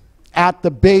obelisk, at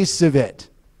the base of it,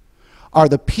 are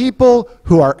the people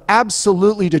who are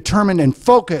absolutely determined and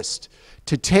focused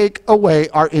to take away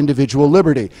our individual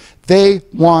liberty. They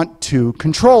want to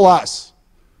control us.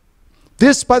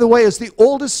 This, by the way, is the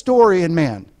oldest story in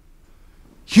man.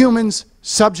 Humans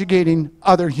subjugating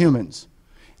other humans.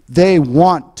 They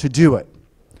want to do it.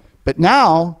 But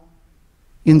now,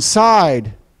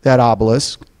 inside that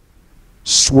obelisk,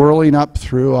 swirling up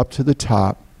to the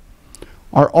top,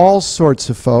 are all sorts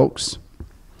of folks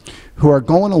who are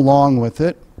going along with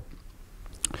it,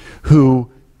 who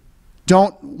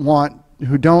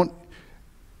don't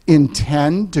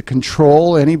intend to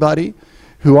control anybody,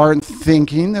 who aren't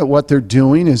thinking that what they're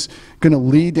doing is going to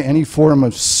lead to any form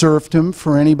of serfdom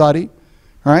for anybody,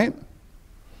 right?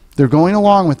 They're going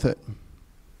along with it.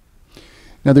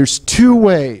 Now, there's two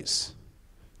ways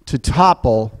to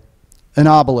topple an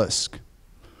obelisk.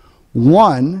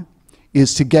 One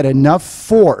is to get enough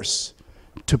force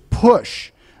to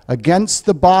push against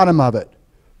the bottom of it,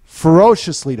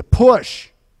 ferociously to push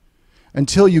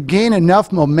until you gain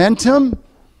enough momentum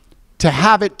to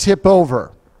have it tip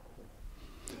over.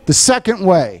 The second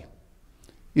way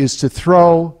is to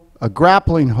throw a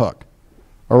grappling hook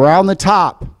around the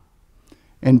top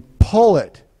and pull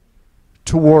it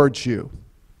towards you.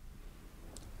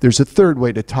 There's a third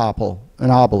way to topple an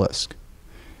obelisk,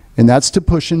 and that's to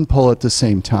push and pull at the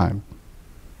same time.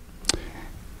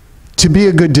 To be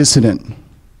a good dissident,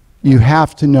 you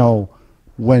have to know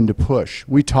when to push.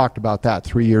 We talked about that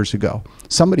 3 years ago.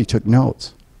 Somebody took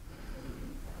notes.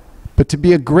 But to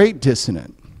be a great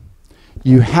dissident,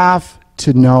 you have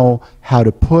to know how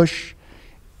to push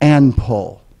and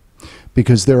pull.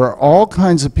 Because there are all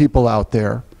kinds of people out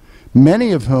there,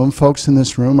 many of whom, folks in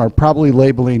this room, are probably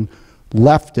labeling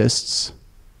leftists.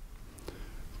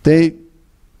 They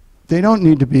don't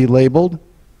need to be labeled.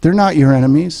 They're not your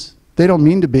enemies. They don't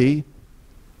mean to be.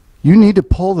 You need to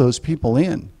pull those people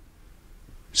in.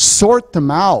 Sort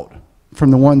them out from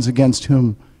the ones against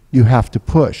whom you have to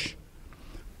push.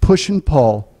 Push and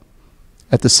pull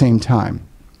at the same time.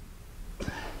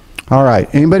 All right,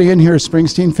 anybody in here a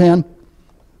Springsteen fan?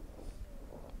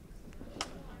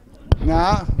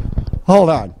 Nah? Hold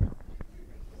on.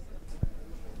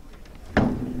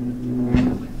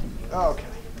 Okay.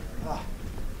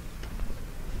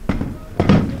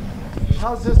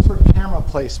 How's this for camera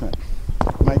placement?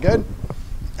 Am I good?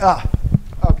 Okay.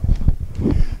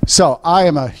 So I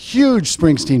am a huge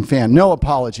Springsteen fan, no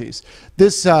apologies.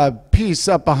 This piece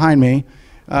up behind me,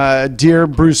 Dear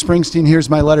Bruce Springsteen, here's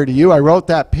my letter to you. I wrote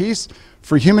that piece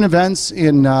for Human Events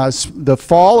in the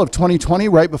fall of 2020,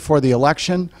 right before the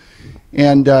election.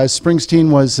 And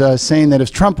Springsteen was saying that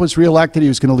if Trump was reelected, he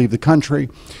was going to leave the country.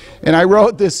 And I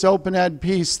wrote this open-ed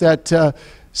piece that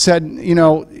said, you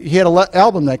know, he had an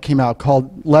album that came out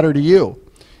called Letter to You.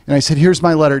 And I said, here's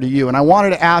my letter to you. And I wanted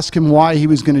to ask him why he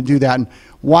was going to do that and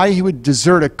why he would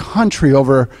desert a country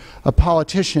over a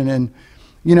politician. And,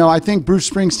 you know, I think Bruce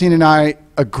Springsteen and I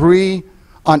agree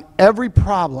on every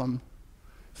problem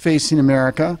facing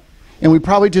America. And we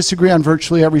probably disagree on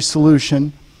virtually every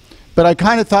solution. But I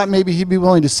kind of thought maybe he'd be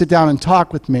willing to sit down and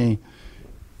talk with me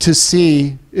to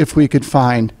see if we could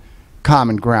find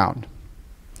common ground.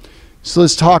 So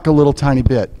let's talk a little tiny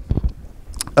bit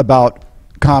about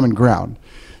common ground.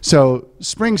 So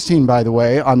Springsteen, by the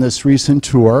way, on this recent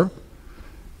tour,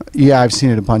 yeah, I've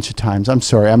seen it a bunch of times. I'm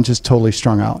sorry, I'm just totally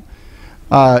strung out.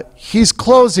 He's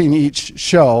closing each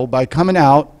show by coming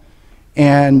out,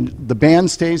 and the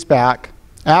band stays back.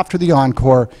 After the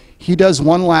encore, he does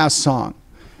one last song,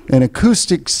 an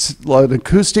acoustic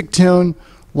tune,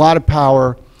 a lot of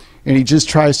power, and he just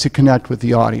tries to connect with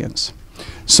the audience.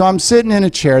 So I'm sitting in a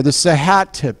chair. This is a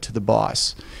hat tip to the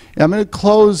boss. And I'm going to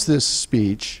close this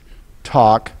speech,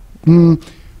 talk,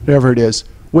 whatever it is,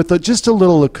 with just a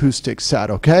little acoustic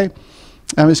set, okay?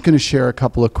 I'm just going to share a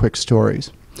couple of quick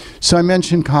stories. So I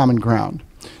mentioned Common Ground.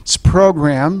 It's a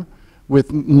program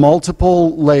with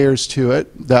multiple layers to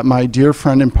it that my dear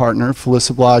friend and partner,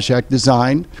 Felissa Blazek,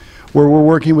 designed, where we're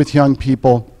working with young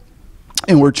people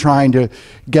and we're trying to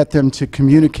get them to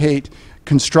communicate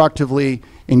constructively,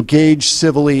 engage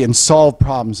civilly, and solve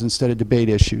problems instead of debate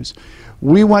issues.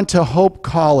 We went to Hope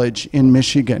College in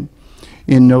Michigan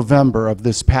in November of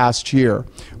this past year.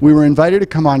 We were invited to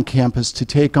come on campus to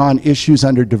take on issues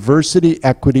under diversity,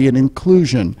 equity, and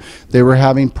inclusion. They were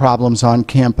having problems on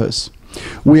campus.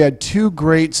 We had 2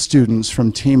 great students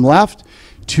from Team Left,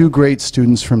 2 great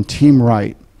students from Team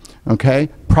Right, okay?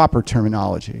 Proper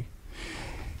terminology.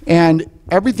 And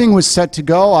everything was set to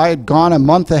go. I had gone a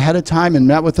month ahead of time and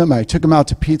met with them. I took them out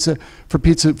to pizza for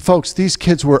pizza. Folks, these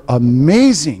kids were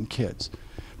amazing kids.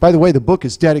 By the way, the book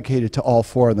is dedicated to all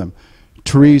 4 of them.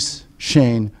 Therese,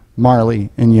 Shane, Marley,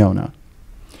 and Yona.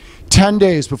 10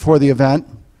 days before the event,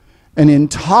 an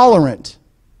intolerant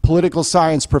political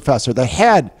science professor, the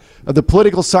head of the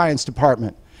political science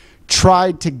department,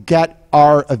 tried to get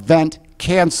our event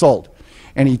canceled.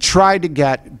 And he tried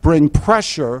to bring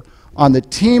pressure on the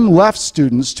Team Left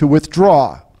students to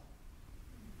withdraw.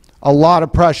 A lot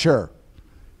of pressure.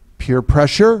 Peer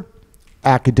pressure,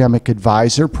 academic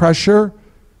advisor pressure,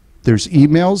 there's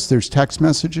emails, there's text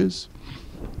messages.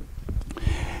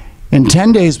 And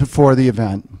 10 days before the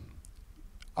event,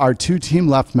 our 2 Team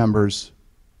Left members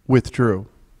withdrew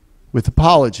with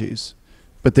apologies,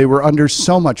 but they were under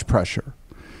so much pressure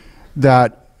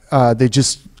that they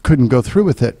just couldn't go through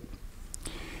with it.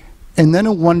 And then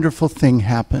a wonderful thing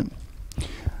happened.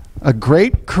 A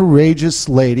great, courageous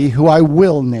lady, who I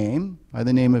will name by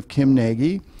the name of Kim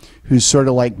Nagy, who's sort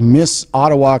of like Miss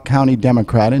Ottawa County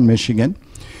Democrat in Michigan,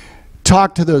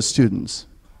 talked to those students.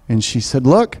 And she said,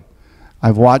 look,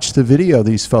 I've watched the video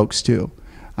these folks do.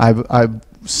 I've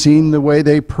seen the way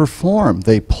they perform.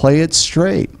 They play it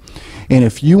straight. And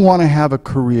if you want to have a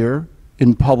career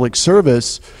in public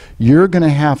service, you're going to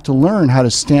have to learn how to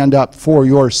stand up for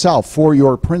yourself, for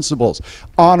your principles,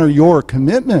 honor your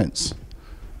commitments.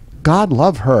 God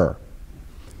love her.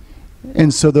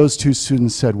 And so those 2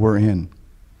 students said, we're in.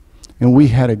 And we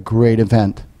had a great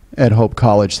event at Hope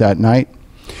College that night.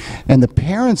 And the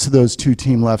parents of those 2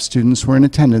 Team Left students were in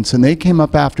attendance, and they came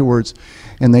up afterwards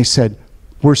and they said,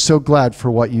 we're so glad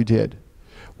for what you did.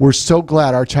 We're so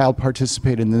glad our child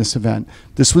participated in this event.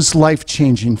 This was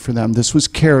life-changing for them. This was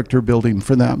character building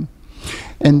for them.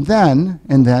 And then,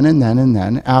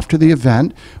 after the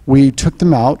event, we took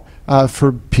them out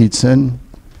for pizza and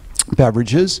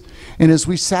beverages. And as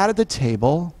we sat at the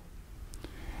table,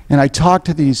 and I talked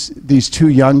to these 2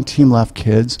 young Team Left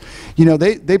kids, you know,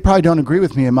 they probably don't agree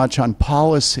with me much on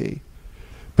policy,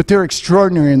 but they're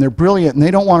extraordinary and they're brilliant and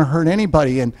they don't want to hurt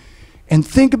anybody. And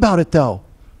think about it though.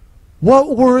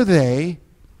 What were they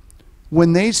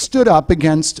when they stood up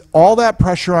against all that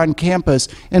pressure on campus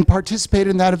and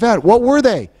participated in that event? What were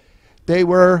they? They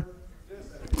were,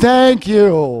 thank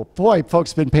you. Boy,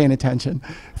 folks have been paying attention.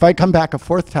 If I come back a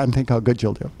 4th time, think how good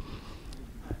you'll do.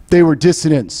 They were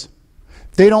dissidents.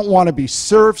 They don't want to be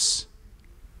serfs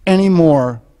any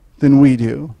more than we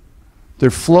do.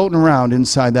 They're floating around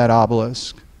inside that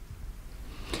obelisk.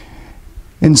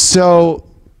 And so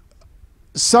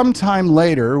sometime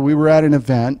later, we were at an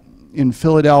event in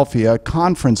Philadelphia, a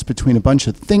conference between a bunch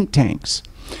of think tanks.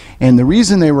 And the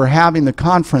reason they were having the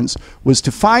conference was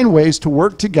to find ways to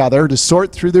work together, to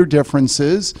sort through their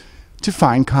differences, to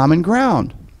find common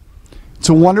ground. It's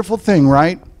a wonderful thing,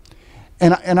 right?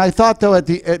 And I thought, though,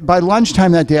 by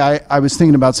lunchtime that day, I was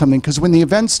thinking about something, because when the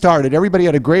event started, everybody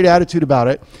had a great attitude about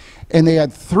it, and they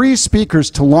had 3 speakers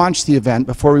to launch the event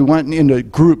before we went into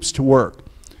groups to work.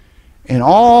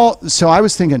 So I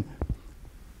was thinking,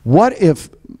 what if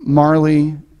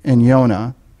Marley and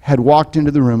Yona had walked into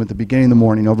the room at the beginning of the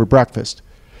morning over breakfast?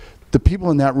 The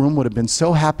people in that room would have been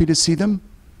so happy to see them,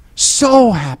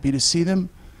 so happy to see them.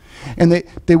 And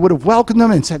they would have welcomed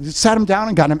them and sat them down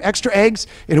and got them extra eggs,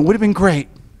 and it would have been great.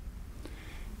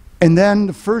 And then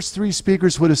the first 3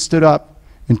 speakers would have stood up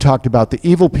and talked about the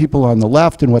evil people on the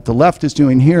left and what the left is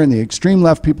doing here, and the extreme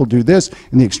left people do this,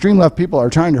 and the extreme left people are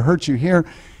trying to hurt you here.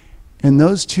 And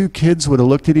those 2 kids would have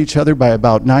looked at each other by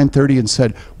about 9:30 and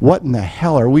said, what in the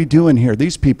hell are we doing here?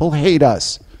 These people hate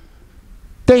us.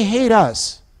 They hate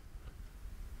us.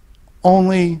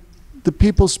 Only the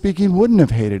people speaking wouldn't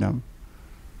have hated them,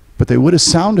 but they would have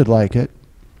sounded like it.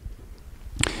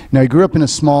 Now, I grew up in a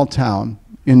small town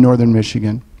in northern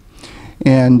Michigan,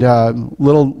 and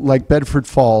little like Bedford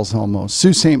Falls almost,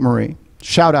 Sault Ste. Marie.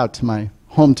 Shout out to my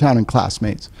hometown and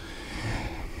classmates.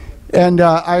 And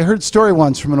I heard a story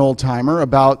once from an old timer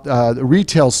about a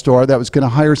retail store that was going to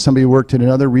hire somebody who worked at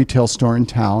another retail store in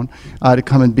town to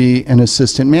come and be an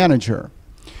assistant manager.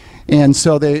 And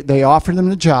so they offered them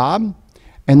the job,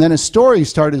 and then a story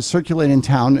started to circulate in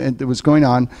town that was going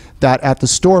on that at the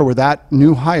store where that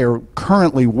new hire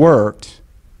currently worked,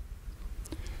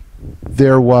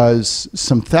 there was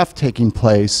some theft taking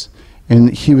place,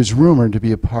 and he was rumored to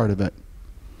be a part of it.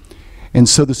 And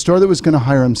so the store that was going to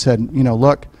hire him said, you know,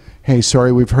 look, hey,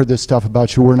 sorry, we've heard this stuff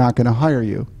about you, we're not going to hire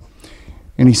you.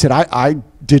 And he said, I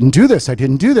didn't do this, I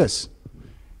didn't do this.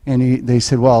 And they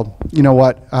said, well, you know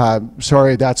what,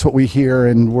 sorry, that's what we hear,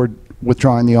 and we're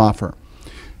withdrawing the offer.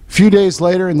 A few days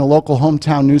later, in the local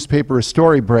hometown newspaper, a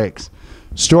story breaks.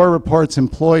 Store reports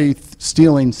employee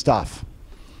stealing stuff.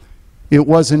 It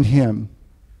wasn't him.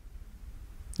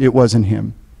 It wasn't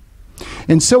him.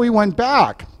 And so he went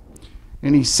back,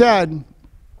 and he said,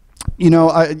 you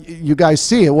know, you guys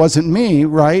see, it wasn't me,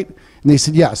 right? And they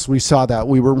said, yes, we saw that,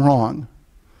 we were wrong.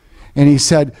 And he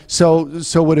said, so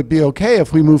would it be okay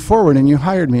if we move forward and you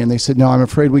hired me? And they said, no, I'm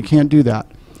afraid we can't do that.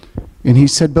 And he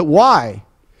said, but why?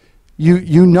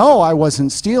 You know I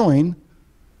wasn't stealing.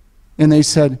 And they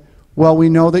said, well, we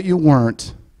know that you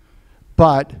weren't,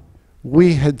 but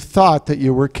we had thought that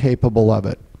you were capable of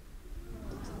it.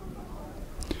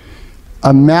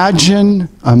 Imagine,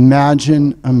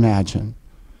 imagine, imagine,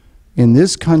 in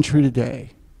this country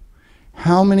today,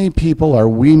 how many people are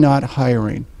we not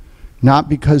hiring? Not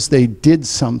because they did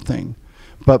something,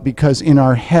 but because in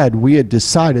our head we had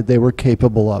decided they were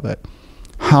capable of it.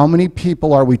 How many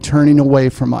people are we turning away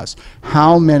from us?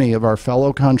 How many of our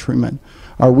fellow countrymen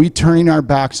are we turning our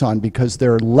backs on because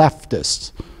they're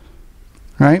leftists?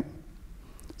 Right?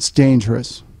 It's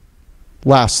dangerous.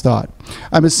 Last thought.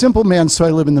 I'm a simple man, so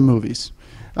I live in the movies.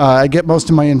 I get most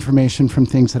of my information from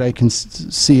things that I can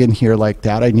see and hear like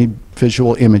that. I need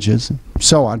visual images, and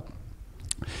so on.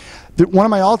 One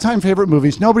of my all-time favorite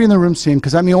movies, nobody in the room's seen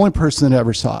because I'm the only person that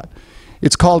ever saw it.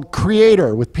 It's called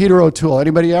Creator with Peter O'Toole.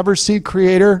 Anybody ever see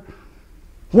Creator?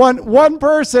 One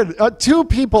person, two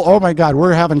people. Oh my God,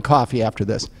 we're having coffee after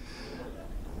this.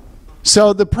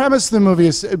 So the premise of the movie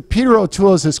is Peter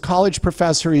O'Toole is this college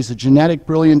professor. He's a genetic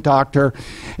brilliant doctor,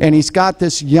 and he's got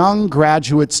this young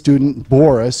graduate student,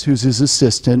 Boris, who's his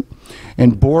assistant,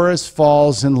 and Boris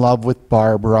falls in love with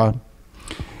Barbara.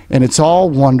 And it's all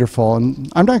wonderful.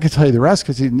 And I'm not going to tell you the rest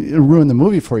because it'll ruin the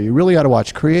movie for you. You really ought to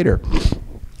watch Creator.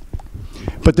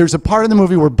 But there's a part of the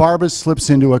movie where Barbara slips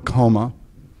into a coma.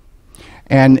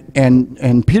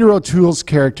 And Peter O'Toole's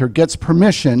character gets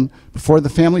permission before the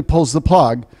family pulls the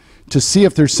plug to see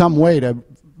if there's some way to,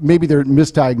 maybe they're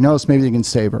misdiagnosed, maybe they can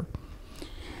save her.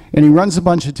 And he runs a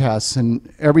bunch of tests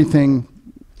and everything,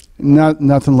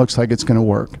 nothing looks like it's going to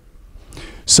work.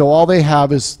 So all they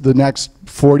have is the next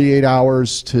 48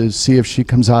 hours to see if she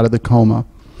comes out of the coma.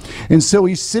 And so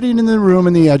he's sitting in the room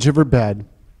in the edge of her bed,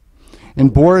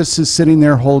 and Boris is sitting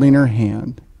there holding her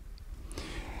hand.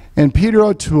 And Peter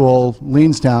O'Toole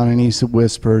leans down and he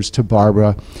whispers to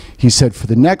Barbara, he said, for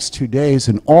the next 2 days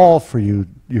and all for you,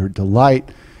 your delight,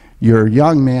 your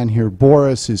young man here,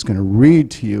 Boris, is going to read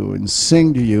to you and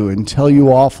sing to you and tell you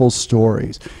awful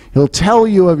stories. He'll tell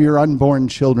you of your unborn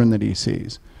children that he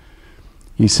sees.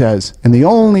 He says, and the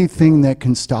only thing that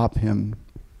can stop him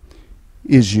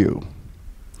is you.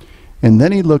 And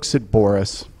then he looks at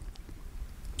Boris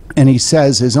and he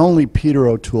says, as only Peter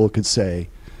O'Toole could say,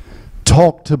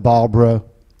 talk to Barbara.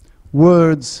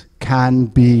 Words can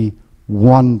be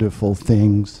wonderful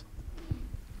things.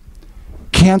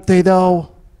 Can't they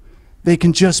though? They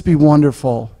can just be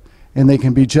wonderful, and they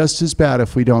can be just as bad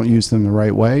if we don't use them the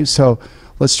right way. So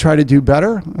let's try to do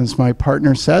better. As my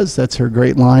partner says, that's her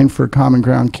great line for Common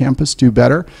Ground Campus, do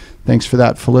better. Thanks for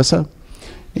that, Felissa.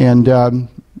 And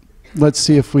let's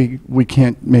see if we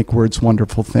can't make words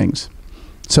wonderful things.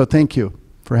 So thank you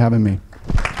for having me.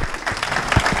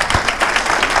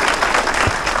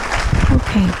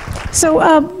 Okay.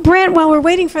 So Brent, while we're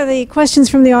waiting for the questions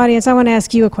from the audience, I want to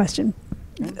ask you a question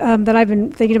that I've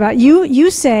been thinking about.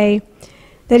 You say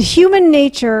that human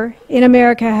nature in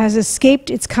America has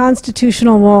escaped its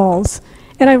constitutional walls.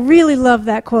 And I really love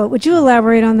that quote. Would you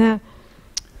elaborate on that?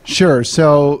 Sure.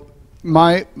 So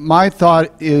my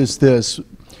thought is this.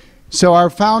 So our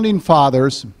founding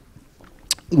fathers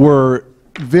were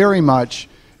very much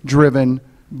driven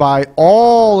by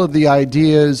all of the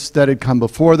ideas that had come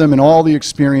before them and all the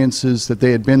experiences that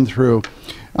they had been through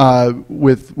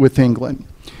with England.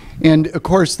 And of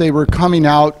course they were coming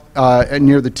out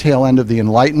near the tail end of the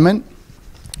Enlightenment,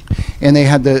 and they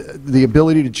had the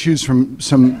ability to choose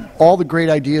from all the great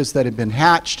ideas that had been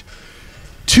hatched.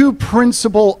 Two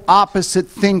principal opposite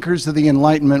thinkers of the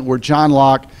Enlightenment were John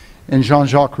Locke and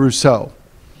Jean-Jacques Rousseau.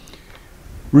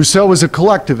 Rousseau was a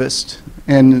collectivist,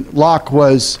 and Locke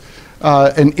was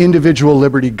an individual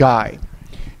liberty guy.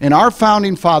 And our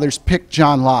founding fathers picked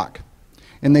John Locke.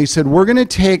 And they said, we're going to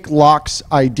take Locke's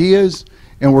ideas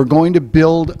and we're going to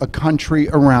build a country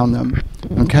around them.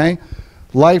 Okay?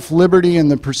 Life, liberty, and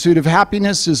the pursuit of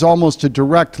happiness is almost a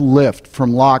direct lift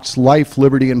from Locke's life,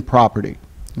 liberty, and property.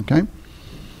 Okay?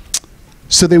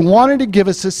 So they wanted to give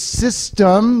us a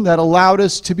system that allowed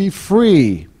us to be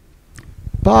free.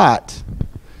 But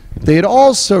they had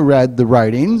also read the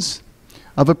writings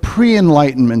of a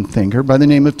pre-Enlightenment thinker by the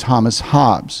name of Thomas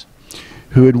Hobbes,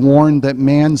 who had warned that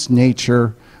man's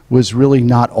nature was really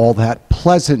not all that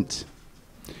pleasant.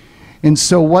 And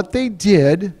so what they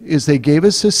did is they gave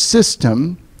us a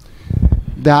system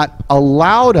that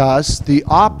allowed us the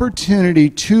opportunity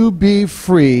to be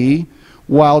free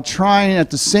while trying at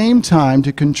the same time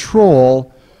to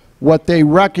control what they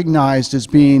recognized as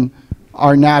being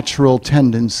our natural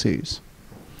tendencies.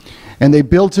 And they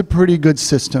built a pretty good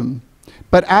system.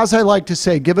 But as I like to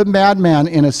say, give a madman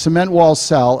in a cement wall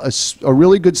cell a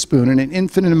really good spoon in an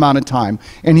infinite amount of time,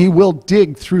 and he will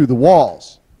dig through the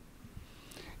walls.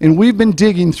 And we've been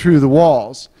digging through the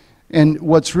walls. And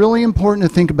what's really important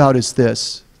to think about is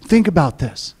this. Think about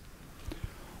this.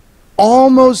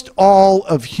 Almost all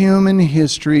of human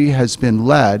history has been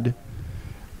led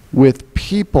with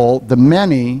people, the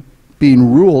many,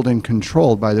 being ruled and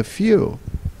controlled by the few.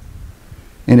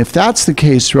 And if that's the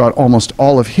case throughout almost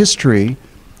all of history,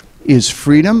 is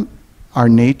freedom our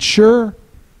nature,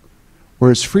 or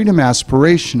is freedom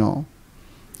aspirational?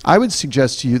 I would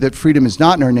suggest to you that freedom is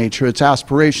not in our nature, it's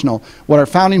aspirational. What our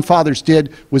founding fathers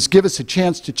did was give us a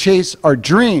chance to chase our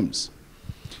dreams,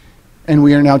 and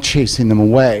we are now chasing them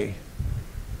away.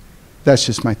 That's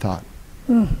just my thought.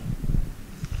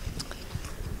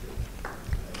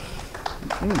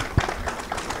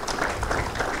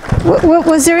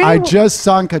 Was there any... I just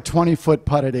sunk a 20-foot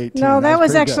putt at 18. No, that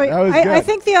was actually... I good.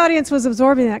 think the audience was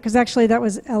absorbing that, because actually that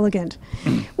was elegant.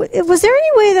 Was there any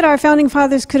way that our founding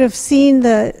fathers could have seen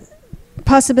the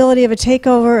possibility of a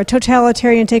takeover, a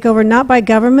totalitarian takeover, not by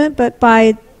government, but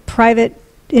by private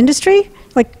industry?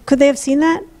 Like, could they have seen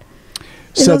that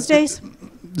in those days?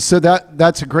 So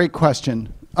that's a great question.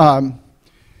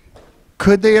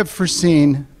 Could they have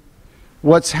foreseen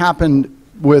what's happened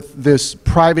with this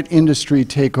private industry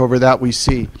takeover that we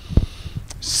see?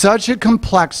 Such a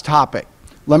complex topic.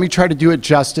 Let me try to do it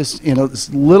justice in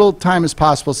as little time as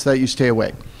possible so that you stay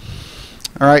awake.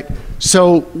 All right?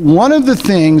 So one of the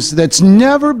things that's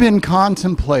never been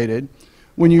contemplated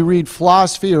when you read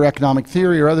philosophy or economic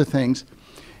theory or other things,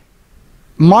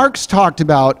 Marx talked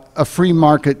about a free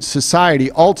market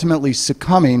society ultimately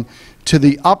succumbing to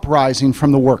the uprising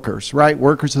from the workers, right?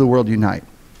 Workers of the world unite.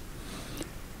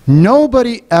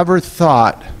 Nobody ever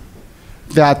thought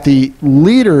that the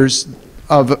leaders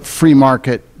of free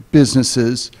market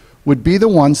businesses would be the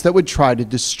ones that would try to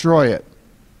destroy it.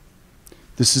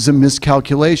 This is a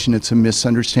miscalculation. It's a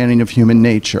misunderstanding of human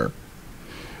nature.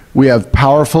 We have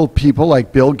powerful people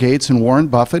like Bill Gates and Warren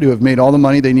Buffett who have made all the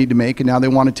money they need to make, and now they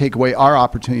want to take away our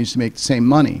opportunities to make the same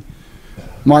money.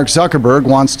 Mark Zuckerberg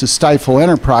wants to stifle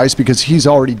enterprise because he's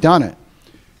already done it.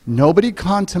 Nobody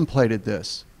contemplated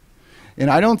this. And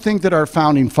I don't think that our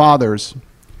founding fathers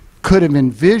could have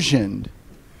envisioned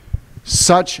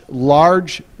such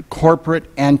large corporate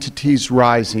entities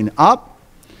rising up.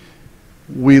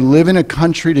 We live in a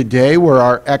country today where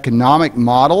our economic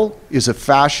model is a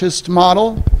fascist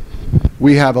model.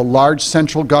 We have a large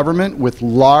central government with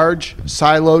large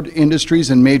siloed industries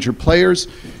and major players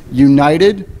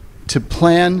united to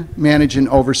plan, manage, and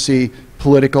oversee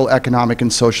political, economic,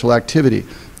 and social activity.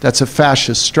 That's a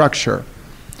fascist structure.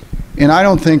 And I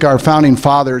don't think our founding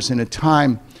fathers, in a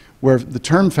time where the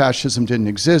term fascism didn't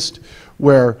exist,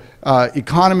 where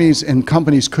economies and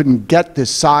companies couldn't get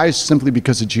this size simply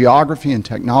because of geography and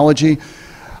technology,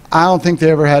 I don't think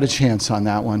they ever had a chance on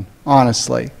that one,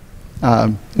 honestly.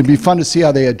 It'd be fun to see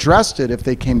how they addressed it if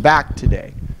they came back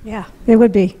today. Yeah, it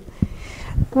would be.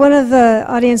 One of the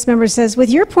audience members says, with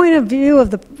your point of view of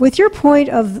the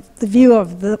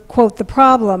quote, the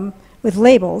problem with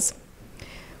labels,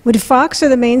 would Fox or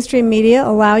the mainstream media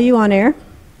allow you on air?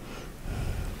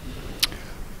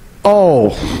 Oh,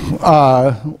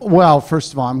 well,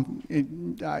 first of all,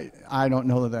 I don't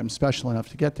know that I'm special enough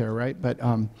to get there, right? But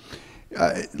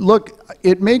look,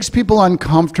 it makes people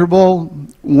uncomfortable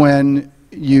when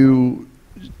you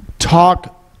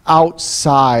talk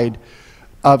outside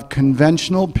of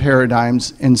conventional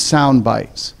paradigms and sound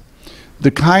bites.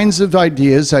 The kinds of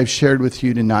ideas I've shared with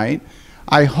you tonight,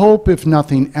 I hope, if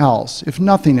nothing else,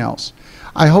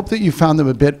 I hope that you found them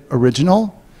a bit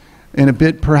original and a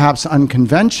bit perhaps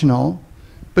unconventional,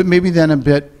 but maybe then a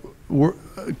bit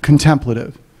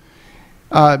contemplative.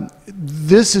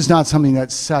 This is not something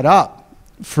that's set up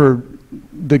for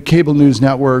the cable news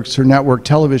networks or network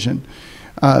television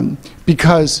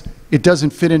because it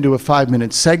doesn't fit into a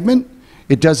 5-minute segment.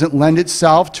 It doesn't lend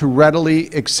itself to readily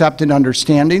accepted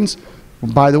understandings,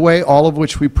 by the way, all of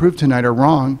which we proved tonight are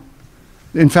wrong.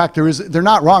 In fact, they're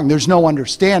not wrong. There's no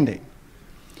understanding.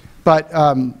 But,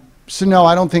 so no,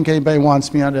 I don't think anybody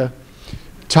wants me on to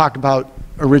talk about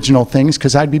original things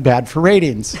because I'd be bad for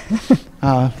ratings.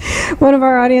 One of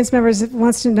our audience members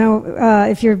wants to know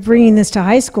if you're bringing this to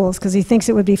high schools because he thinks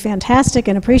it would be fantastic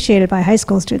and appreciated by high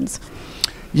school students.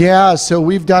 Yeah, so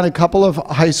we've done a couple of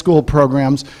high school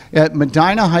programs. At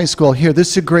Medina High School, here, this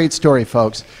is a great story,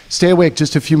 folks. Stay awake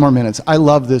just a few more minutes. I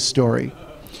love this story.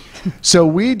 So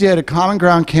we did a Common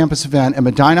Ground campus event at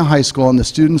Medina High School, and the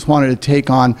students wanted to take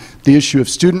on the issue of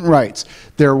student rights.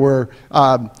 There were,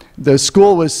 the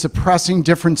school was suppressing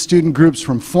different student groups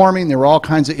from forming. There were all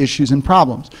kinds of issues and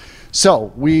problems.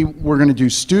 So we were going to do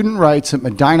student rights at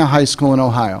Medina High School in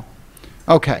Ohio.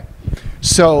 Okay,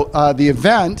 so the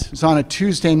event is on a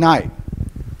Tuesday night.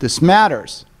 This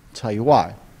matters. I'll tell you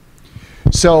why.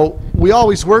 So we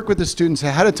always work with the students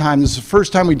ahead of time. This is the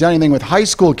first time we've done anything with high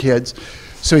school kids.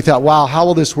 So we thought, wow, how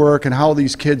will this work and how will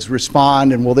these kids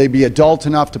respond and will they be adult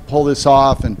enough to pull this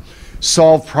off and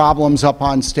solve problems up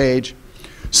on stage?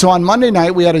 So on Monday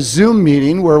night we had a Zoom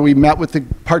meeting where we met with the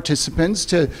participants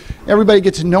to everybody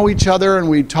get to know each other and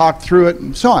we talked through it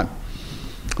and so on.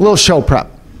 A little show prep.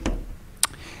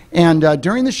 And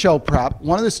during the show prep,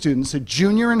 one of the students, a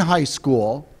junior in high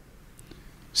school,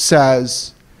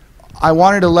 says, I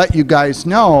wanted to let you guys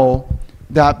know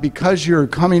that because you're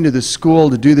coming to the school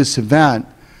to do this event,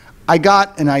 I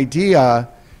got an idea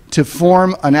to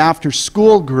form an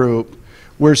after-school group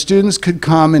where students could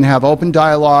come and have open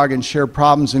dialogue and share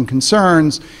problems and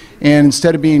concerns, and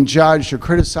instead of being judged or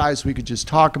criticized, we could just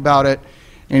talk about it.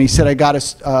 And he said, I got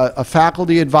a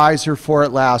faculty advisor for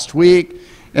it last week,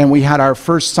 and we had our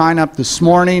first sign-up this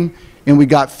morning, and we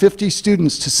got 50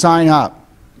 students to sign up.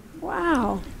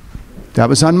 Wow. That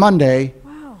was on Monday.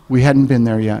 Wow. We hadn't been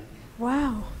there yet.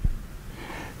 Wow.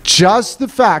 Just the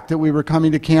fact that we were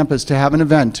coming to campus to have an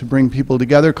event to bring people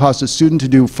together caused a student to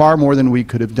do far more than we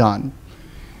could have done.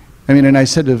 I mean, and I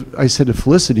said to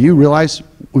Felicity, do you realize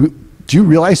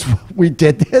we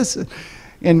did this?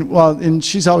 And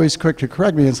she's always quick to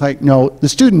correct me. It's like, no, the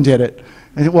student did it.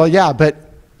 I said, well, yeah,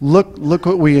 but look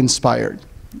what we inspired.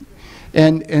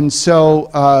 And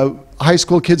so high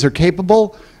school kids are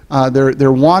capable.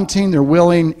 They're wanting, they're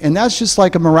willing, and that's just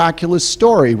like a miraculous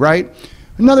story, right?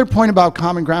 Another point about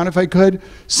Common Ground, if I could,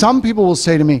 some people will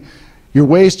say to me, you're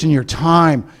wasting your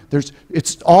time.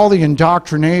 It's all the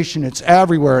indoctrination, it's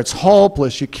everywhere, it's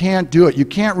hopeless, you can't do it, you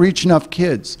can't reach enough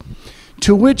kids.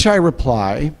 To which I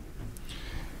reply,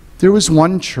 there was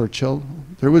one Churchill,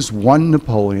 there was one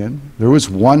Napoleon, there was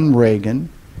one Reagan.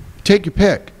 Take your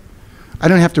pick. I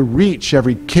don't have to reach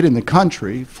every kid in the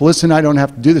country. Felicity and I don't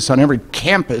have to do this on every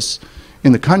campus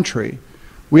in the country.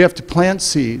 We have to plant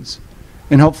seeds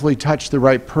and hopefully touch the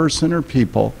right person or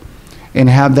people and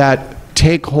have that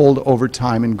take hold over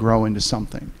time and grow into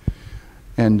something.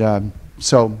 And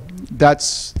so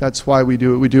that's why we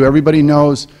do what we do. Everybody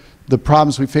knows the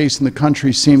problems we face in the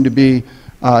country seem to be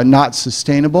not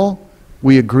sustainable.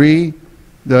 We agree.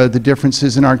 The difference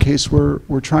is, in our case,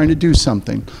 we're trying to do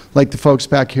something, like the folks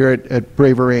back here at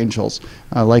Braver Angels,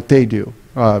 like they do,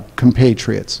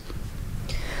 compatriots.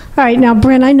 All right, now,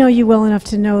 Brent, I know you well enough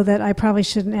to know that I probably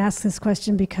shouldn't ask this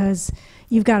question because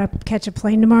you've got to catch a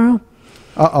plane tomorrow.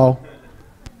 Uh-oh.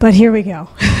 But here we go.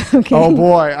 Okay. Oh,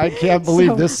 boy, I can't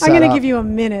believe this I'm going to setup. give you a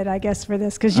minute, I guess, for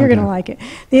this, because you're going to like it.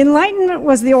 The Enlightenment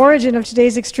was the origin of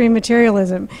today's extreme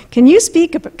materialism. Can you,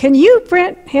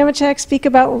 Brent Hamachek, speak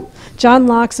about John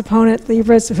Locke's opponent,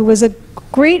 Leibniz, who was a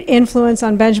great influence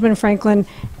on Benjamin Franklin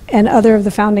and other of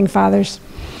the founding fathers?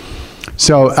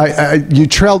 So you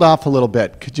trailed off a little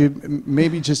bit. Could you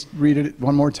maybe just read it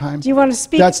one more time? Do you want to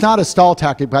speak? That's not a stall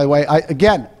tactic, by the way.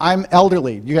 Again, I'm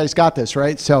elderly. You guys got this,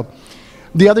 right? So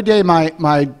the other day,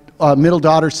 my middle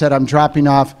daughter said, I'm dropping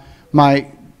off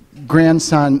my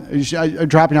grandson,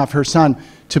 dropping off her son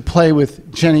to play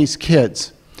with Jenny's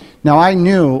kids. Now, I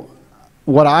knew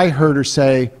what I heard her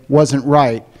say wasn't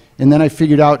right, and then I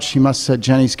figured out she must have said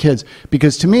Jenny's kids,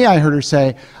 because to me, I heard her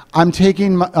say, I'm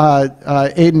taking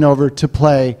Aiden over to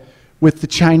play with the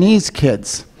Chinese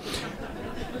kids,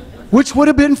 which would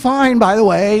have been fine, by the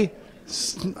way.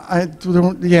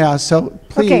 Yeah, so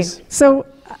please. Okay, so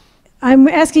I'm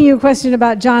asking you a question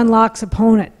about John Locke's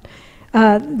opponent.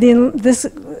 This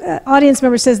audience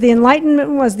member says, the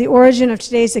Enlightenment was the origin of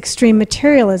today's extreme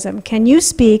materialism. Can you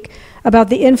speak about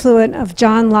the influence of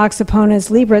John Locke's opponent,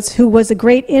 Leibniz, who was a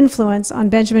great influence on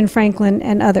Benjamin Franklin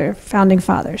and other founding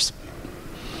fathers?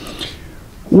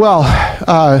 Well,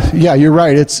 yeah, you're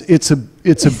right. It's a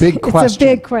big question. It's a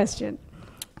big question.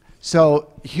 So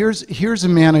here's a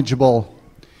manageable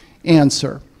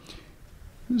answer.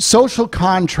 Social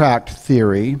contract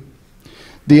theory,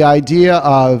 the idea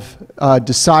of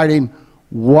deciding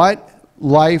what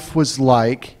life was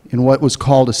like in what was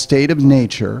called a state of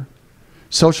nature,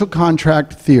 social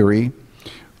contract theory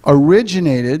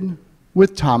originated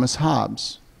with Thomas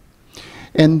Hobbes.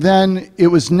 And then it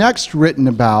was next written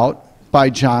about by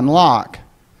John Locke.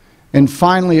 And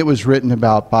finally it was written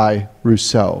about by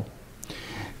Rousseau.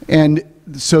 And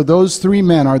so those three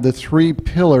men are the three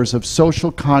pillars of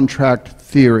social contract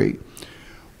theory.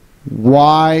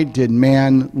 Why did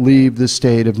man leave the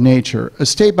state of nature? A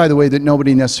state, by the way, that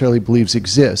nobody necessarily believes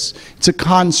exists. It's a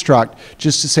construct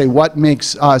just to say what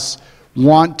makes us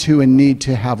want to and need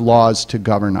to have laws to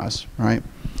govern us, right?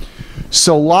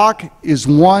 So Locke is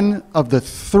one of the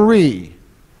three.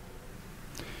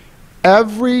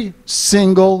 Every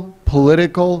single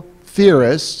political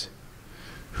theorist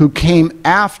who came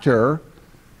after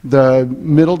the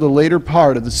middle to later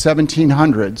part of the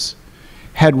 1700s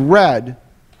had read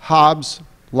Hobbes,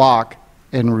 Locke,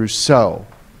 and Rousseau.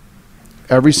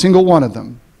 Every single one of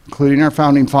them, including our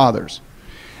founding fathers.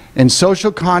 And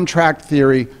social contract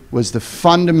theory was the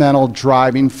fundamental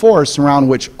driving force around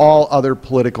which all other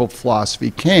political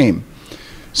philosophy came.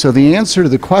 So the answer to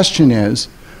the question is,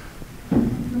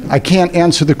 I can't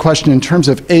answer the question in terms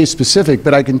of a specific,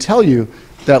 but I can tell you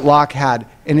that Locke had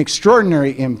an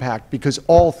extraordinary impact because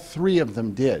all three of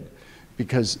them did.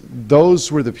 Because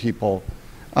those were the people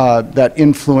that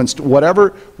influenced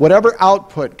whatever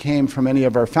output came from any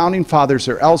of our founding fathers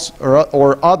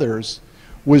or others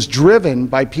was driven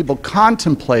by people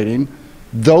contemplating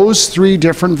those three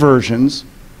different versions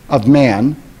of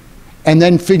man and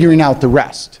then figuring out the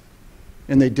rest.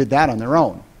 And they did that on their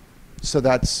own. So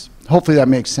that's, hopefully that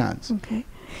makes sense. Okay.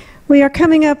 We are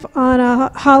coming up on a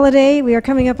holiday. We are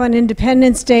coming up on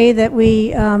Independence Day that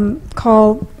we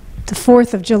call the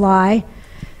 4th of July.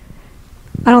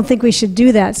 I don't think we should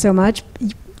do that so much.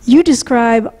 You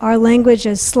describe our language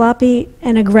as sloppy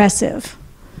and aggressive.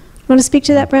 Want to speak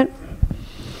to that, Brent?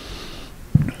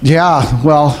 Yeah,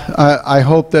 well, I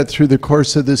hope that through the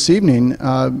course of this evening,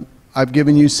 I've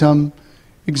given you some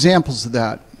examples of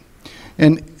that.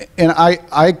 And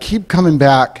I keep coming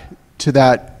back to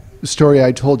that story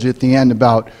I told you at the end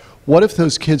about what if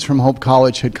those kids from Hope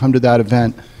College had come to that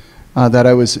event that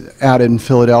I was at in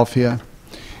Philadelphia,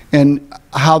 and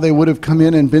how they would have come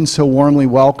in and been so warmly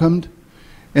welcomed,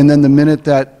 and then the minute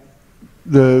that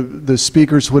the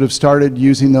speakers would have started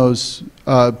using those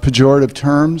pejorative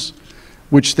terms,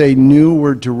 which they knew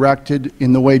were directed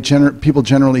in the way people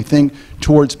generally think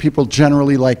towards people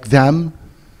generally like them,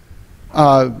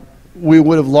 we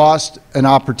would have lost an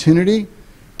opportunity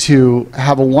to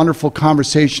have a wonderful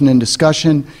conversation and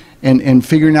discussion and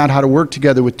figuring out how to work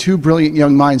together with two brilliant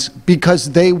young minds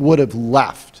because they would have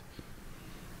left.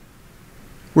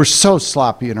 We're so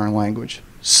sloppy in our language,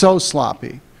 so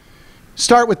sloppy.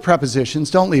 Start with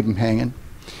prepositions, don't leave them hanging,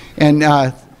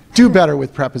 and do better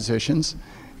with prepositions.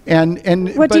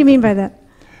 What do you mean by that?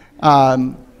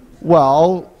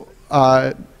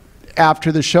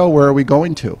 After the show, where are we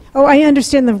going to? Oh, I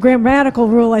understand the grammatical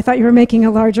rule. I thought you were making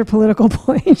a larger political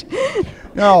point.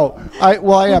 No,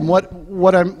 I am.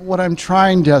 What I'm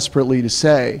trying desperately to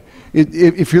say,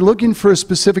 if you're looking for a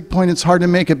specific point, it's hard to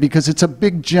make it because it's a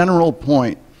big general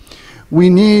point. We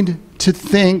need to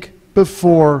think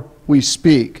before we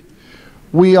speak.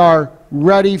 We are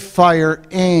ready, fire,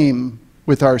 aim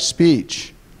with our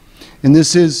speech. And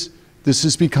this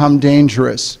has become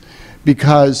dangerous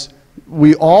because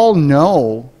we all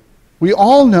know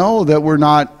that we're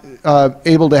not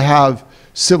able to have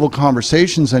civil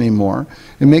conversations anymore,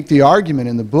 and make the argument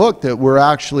in the book that we're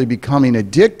actually becoming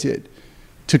addicted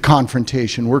to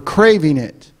confrontation. We're craving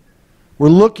it. We're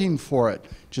looking for it,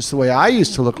 just the way I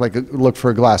used to look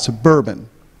for a glass of bourbon.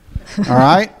 All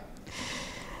right?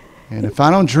 And if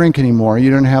I don't drink anymore, you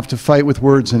don't have to fight with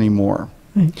words anymore.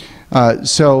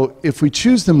 So if we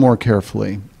choose them more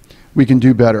carefully, we can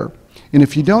do better. And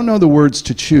if you don't know the words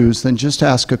to choose, then just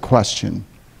ask a question.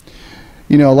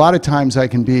 You know, a lot of times I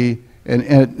can be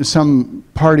at some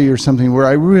party or something where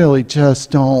I really just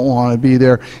don't want to be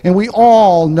there. And we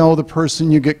all know the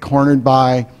person you get cornered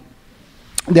by.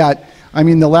 That, I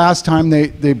mean, the last time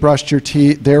they brushed their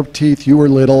teeth, you were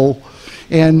little.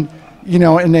 And, you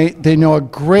know, and they know a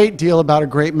great deal about a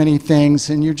great many things,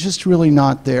 and you're just really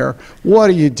not there. What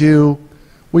do?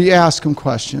 We ask them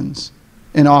questions,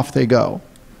 and off they go.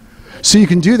 So you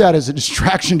can do that as a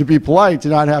distraction to be polite, to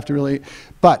not have to really,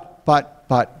 but.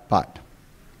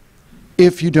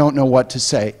 If you don't know what to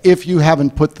say, if you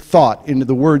haven't put the thought into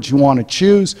the words you want to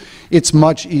choose, it's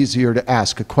much easier to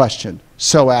ask a question.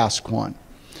 So ask one.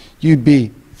 You'd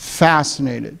be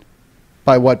fascinated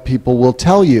by what people will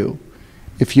tell you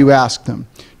if you ask them.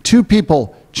 Two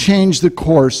people changed the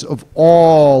course of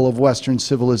all of Western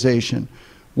civilization.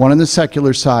 one on the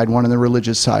secular side, one on the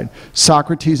religious side.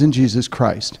 Socrates and Jesus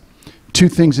Christ. Two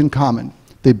things in common.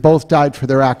 They both died for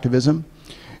their activism,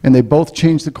 and they both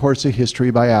changed the course of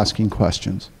history by asking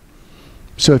questions.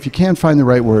 So if you can't find the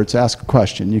right words, ask a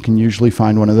question. You can usually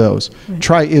find one of those. Right.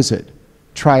 Try is it.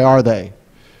 Try are they.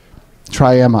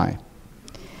 Try am I.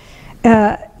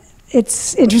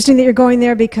 It's interesting that you're going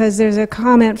there because there's a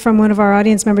comment from one of our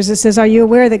audience members that says, are you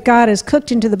aware that God has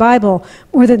cooked into the Bible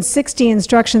more than 60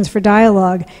 instructions for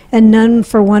dialogue and none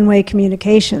for one-way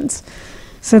communications?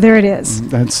 So there it is.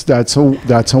 That's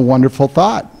a wonderful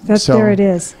thought. There it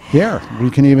is. Yeah,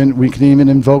 we can even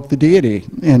invoke the deity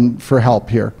for help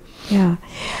here. Yeah.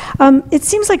 It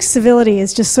seems like civility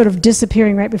is just sort of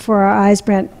disappearing right before our eyes,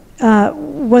 Brent.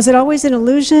 Was it always an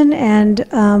illusion?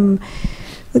 And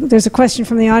there's a question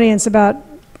from the audience about,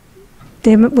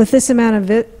 with this amount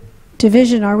of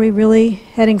division, are we really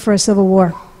heading for a civil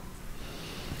war?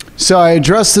 So I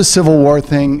addressed the Civil War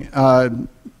thing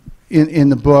in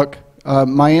the book.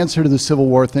 My answer to the Civil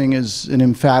War thing is an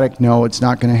emphatic no, it's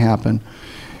not going to happen.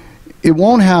 It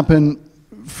won't happen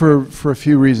for a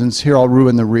few reasons. Here, I'll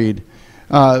ruin the read.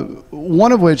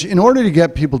 One of which, in order to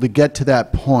get people to get to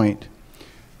that point,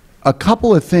 a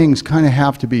couple of things kind of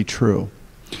have to be true.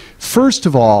 First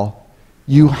of all,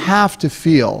 you have to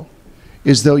feel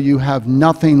as though you have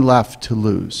nothing left to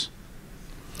lose.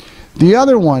 The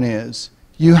other one is,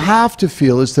 you have to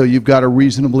feel as though you've got a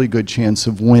reasonably good chance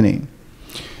of winning.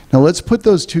 Now let's put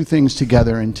those two things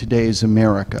together in today's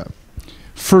America.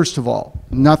 First of all,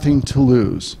 nothing to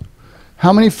lose.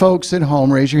 How many folks at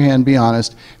home, raise your hand, be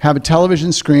honest, have a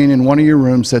television screen in one of your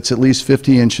rooms that's at least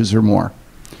 50 inches or more?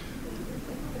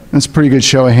 That's a pretty good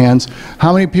show of hands.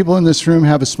 How many people in this room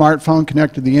have a smartphone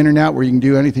connected to the internet where you can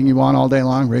do anything you want all day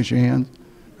long? Raise your hand.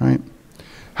 Right?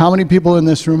 How many people in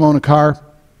this room own a car?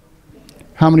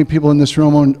 How many people in this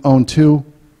room own 2?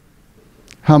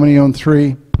 How many own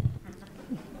 3?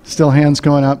 Still hands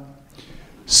going up.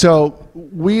 So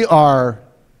we are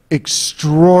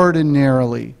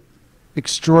extraordinarily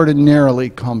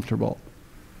comfortable.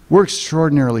 We're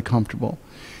extraordinarily comfortable.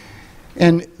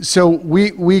 And so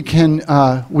we can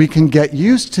get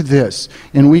used to this,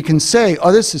 and we can say,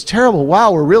 oh, this is terrible.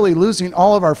 Wow, we're really losing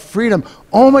all of our freedom.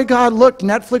 Oh my God, look,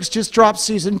 Netflix just dropped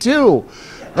season 2,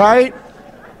 right?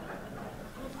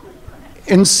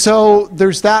 And so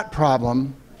there's that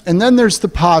problem. And then there's the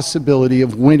possibility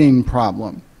of winning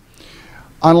problem.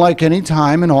 Unlike any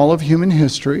time in all of human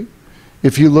history,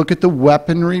 if you look at the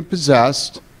weaponry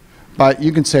possessed, but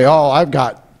you can say, oh, I've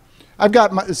got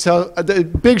a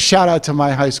big shout out to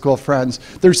my high school friends.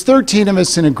 There's 13 of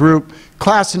us in a group,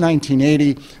 class of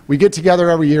 1980. We get together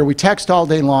every year. We text all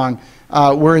day long.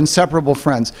 We're inseparable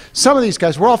friends. Some of these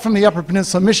guys, we're all from the Upper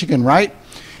Peninsula of Michigan, right?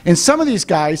 And some of these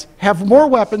guys have more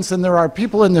weapons than there are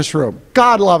people in this room.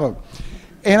 God love them.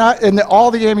 And all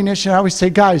the ammunition, I always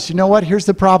say, guys, you know what? Here's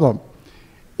the problem.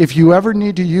 If you ever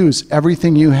need to use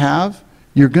everything you have,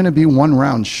 you're going to be one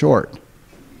round short.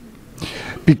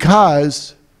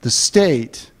 Because the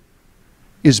state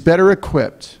is better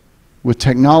equipped with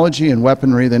technology and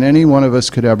weaponry than any one of us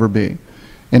could ever be.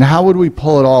 And how would we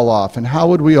pull it all off? And how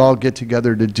would we all get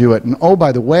together to do it? And oh,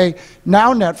 by the way,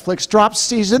 now Netflix drops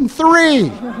season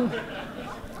 3.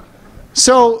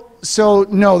 So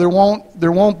no, there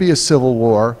won't be a civil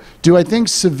war. Do I think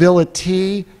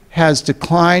civility has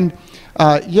declined?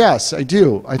 Yes, I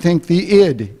do. I think the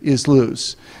id is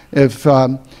loose. If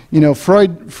you know,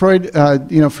 Freud,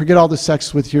 you know, forget all the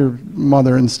sex with your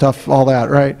mother and stuff, all that,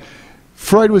 right?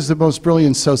 Freud was the most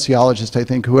brilliant sociologist, I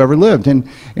think, who ever lived, and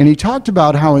he talked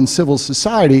about how in civil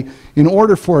society, in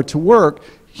order for it to work,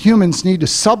 humans need to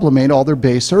sublimate all their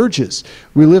base urges.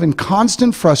 We live in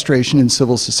constant frustration in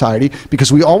civil society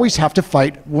because we always have to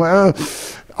fight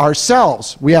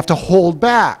ourselves. We have to hold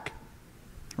back,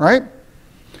 right?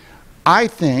 I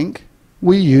think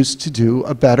we used to do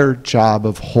a better job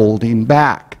of holding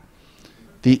back.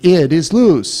 The id is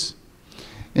loose.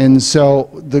 And so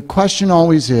the question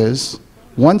always is,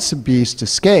 once a beast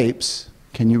escapes,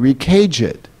 can you recage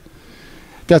it?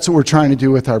 That's what we're trying to do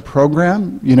with our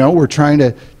program. You know, we're trying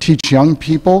to teach young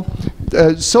people.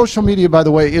 Social media, by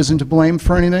the way, isn't to blame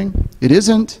for anything. It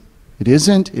isn't. It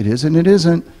isn't. It isn't. It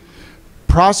isn't.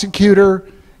 Prosecutor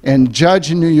and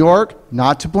judge in New York,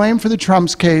 not to blame for the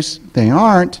Trump's case. They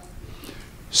aren't.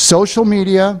 Social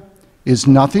media is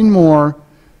nothing more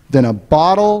than a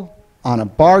bottle on a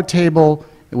bar table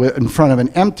in front of an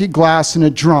empty glass and a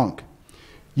drunk.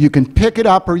 You can pick it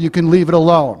up or you can leave it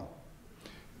alone.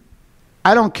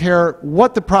 I don't care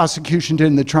what the prosecution did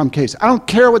in the Trump case. I don't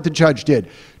care what the judge did.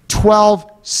 12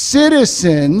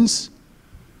 citizens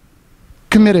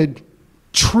committed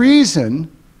treason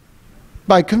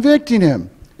by convicting him.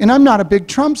 And I'm not a big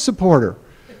Trump supporter.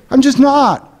 I'm just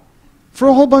not. For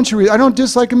a whole bunch of reasons. I don't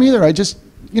dislike him either. I just,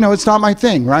 you know, it's not my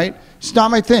thing, right? It's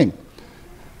not my thing.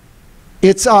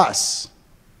 It's us.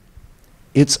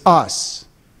 It's us.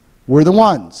 We're the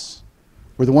ones.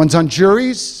 We're the ones on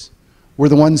juries. We're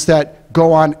the ones that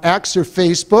go on X or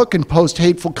Facebook and post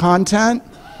hateful content.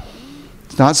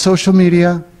 It's not social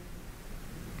media.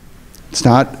 It's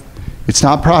not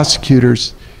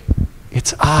prosecutors.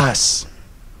 It's us.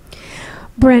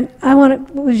 Brent,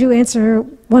 would you answer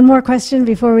one more question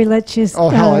before we let you Oh,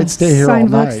 hell, I'd stay here all sign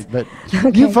books? night. But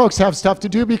Okay. you folks have stuff to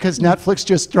do because Netflix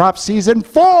just dropped season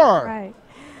 4. Right.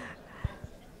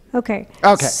 Okay.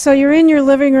 Okay. So you're in your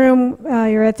living room,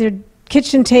 you're at the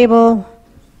kitchen table,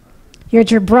 you're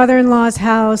at your brother-in-law's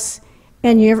house,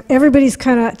 and everybody's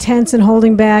kind of tense and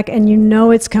holding back, and you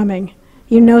know it's coming.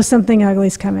 You know something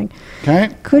ugly's coming. Okay.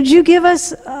 Could you give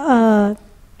us a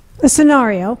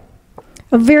scenario,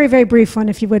 a very, very brief one,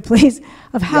 if you would, please,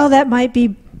 of how that might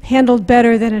be handled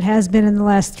better than it has been in the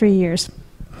last 3 years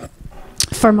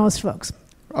for most folks?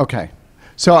 Okay.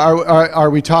 So are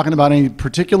we talking about any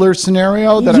particular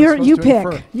scenario that You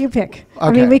pick. You pick. Okay.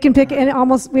 I mean, we can pick, and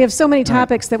we have so many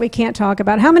topics that we can't talk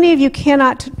about. How many of you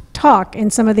cannot talk in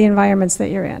some of the environments that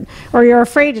you're in? Or you're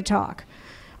afraid to talk?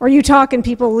 Or you talk and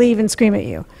people leave and scream at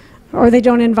you? Or they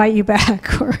don't invite you back?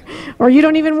 Or you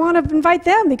don't even want to invite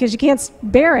them because you can't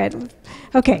bear it?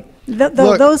 Okay, Look,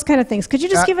 those kind of things. Could you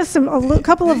just give us a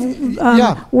couple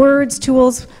of words,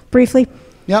 tools, briefly?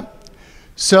 Yep.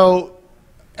 So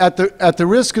at the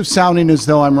risk of sounding as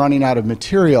though I'm running out of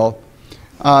material,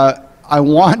 I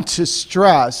want to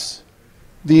stress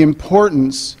the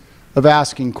importance of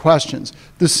asking questions.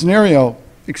 The scenario,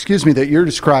 that you're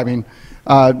describing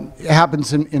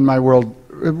happens in my world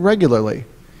regularly.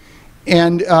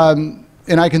 And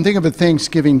I can think of a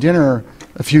Thanksgiving dinner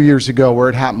a few years ago where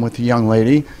it happened with a young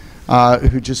lady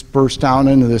who just burst down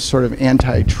into this sort of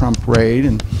anti-Trump raid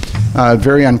and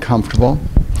very uncomfortable.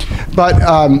 But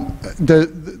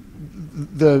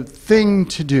the thing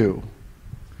to do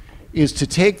is to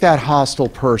take that hostile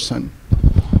person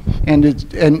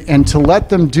and to let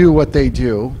them do what they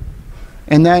do,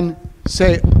 and then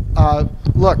say,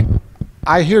 look,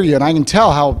 I hear you and I can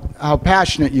tell how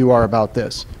passionate you are about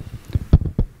this.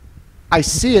 I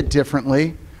see it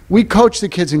differently. We coach the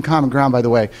kids in Common Ground, by the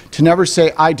way, to never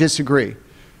say, I disagree.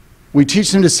 We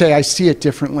teach them to say, I see it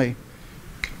differently.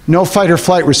 No fight or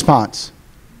flight response.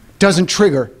 Doesn't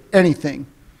trigger anything.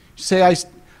 Say,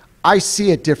 I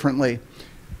see it differently.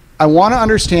 I want to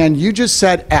understand, you just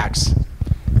said X.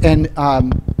 And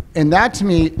that to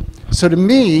me, so to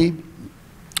me,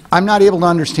 I'm not able to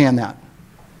understand that.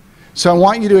 So I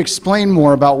want you to explain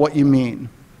more about what you mean.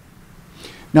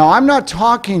 Now, I'm not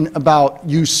talking about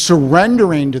you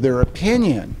surrendering to their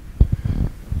opinion.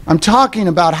 I'm talking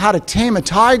about how to tame a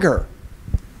tiger.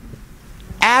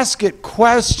 Ask it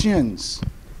questions.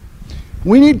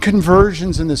 We need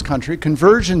conversions in this country.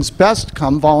 Conversions best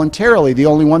come voluntarily. The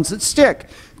only ones that stick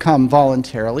come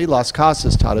voluntarily. Las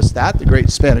Casas taught us that, the great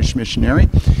Spanish missionary.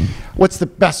 What's the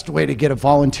best way to get a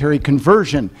voluntary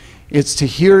conversion? It's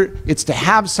to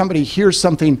have somebody hear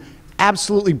something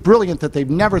absolutely brilliant that they've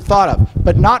never thought of,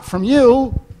 but not from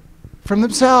you, from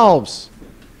themselves.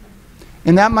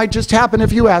 And that might just happen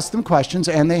if you ask them questions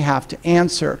and they have to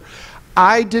answer.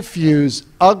 I diffuse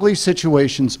ugly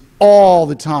situations all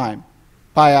the time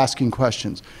by asking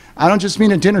questions. I don't just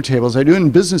mean at dinner tables, I do it in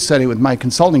business setting with my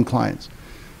consulting clients.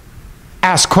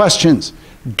 Ask questions.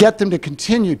 Get them to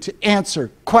continue to answer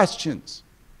questions.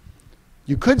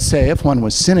 You could say, if one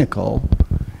was cynical,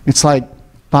 it's like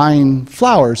buying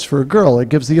flowers for a girl. It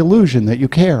gives the illusion that you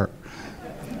care.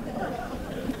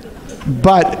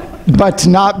 But to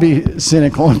not be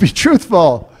cynical and be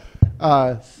truthful,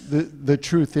 the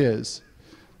truth is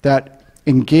that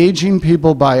engaging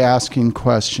people by asking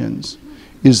questions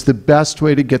is the best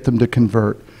way to get them to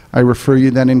convert. I refer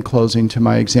you then in closing to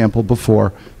my example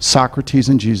before, Socrates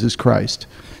and Jesus Christ.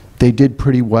 They did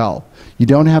pretty well. You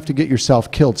don't have to get yourself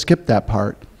killed, skip that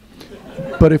part.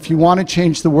 But if you want to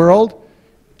change the world,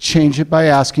 change it by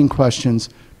asking questions.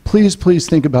 Please, please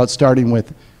think about starting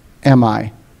with, am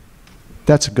I?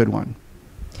 That's a good one.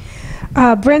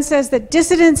 Brent says that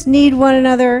dissidents need one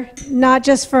another, not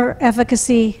just for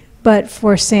efficacy, but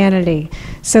for sanity.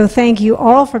 So thank you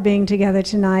all for being together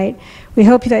tonight. We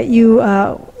hope that you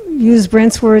use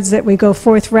Brent's words, that we go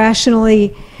forth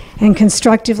rationally and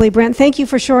constructively. Brent, thank you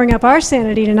for shoring up our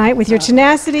sanity tonight with your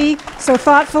tenacity, so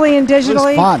thoughtfully and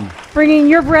digitally. It was fun. Bringing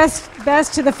your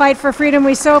best to the fight for freedom.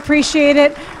 We so appreciate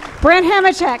it. Brent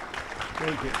Hamachek.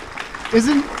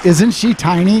 Isn't she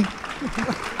tiny?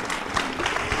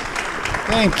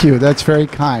 Thank you. That's very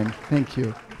kind. Thank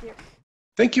you.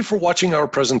 Thank you for watching our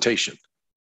presentation.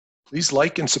 Please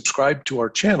like and subscribe to our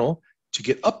channel to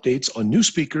get updates on new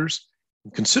speakers,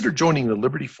 and consider joining the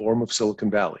Liberty Forum of Silicon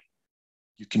Valley.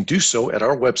 You can do so at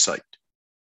our website.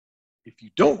 If you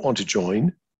don't want to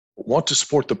join, but want to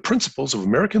support the principles of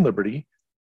American liberty,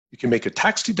 you can make a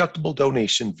tax-deductible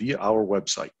donation via our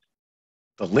website.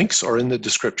 The links are in the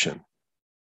description.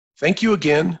 Thank you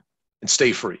again, and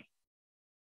stay free.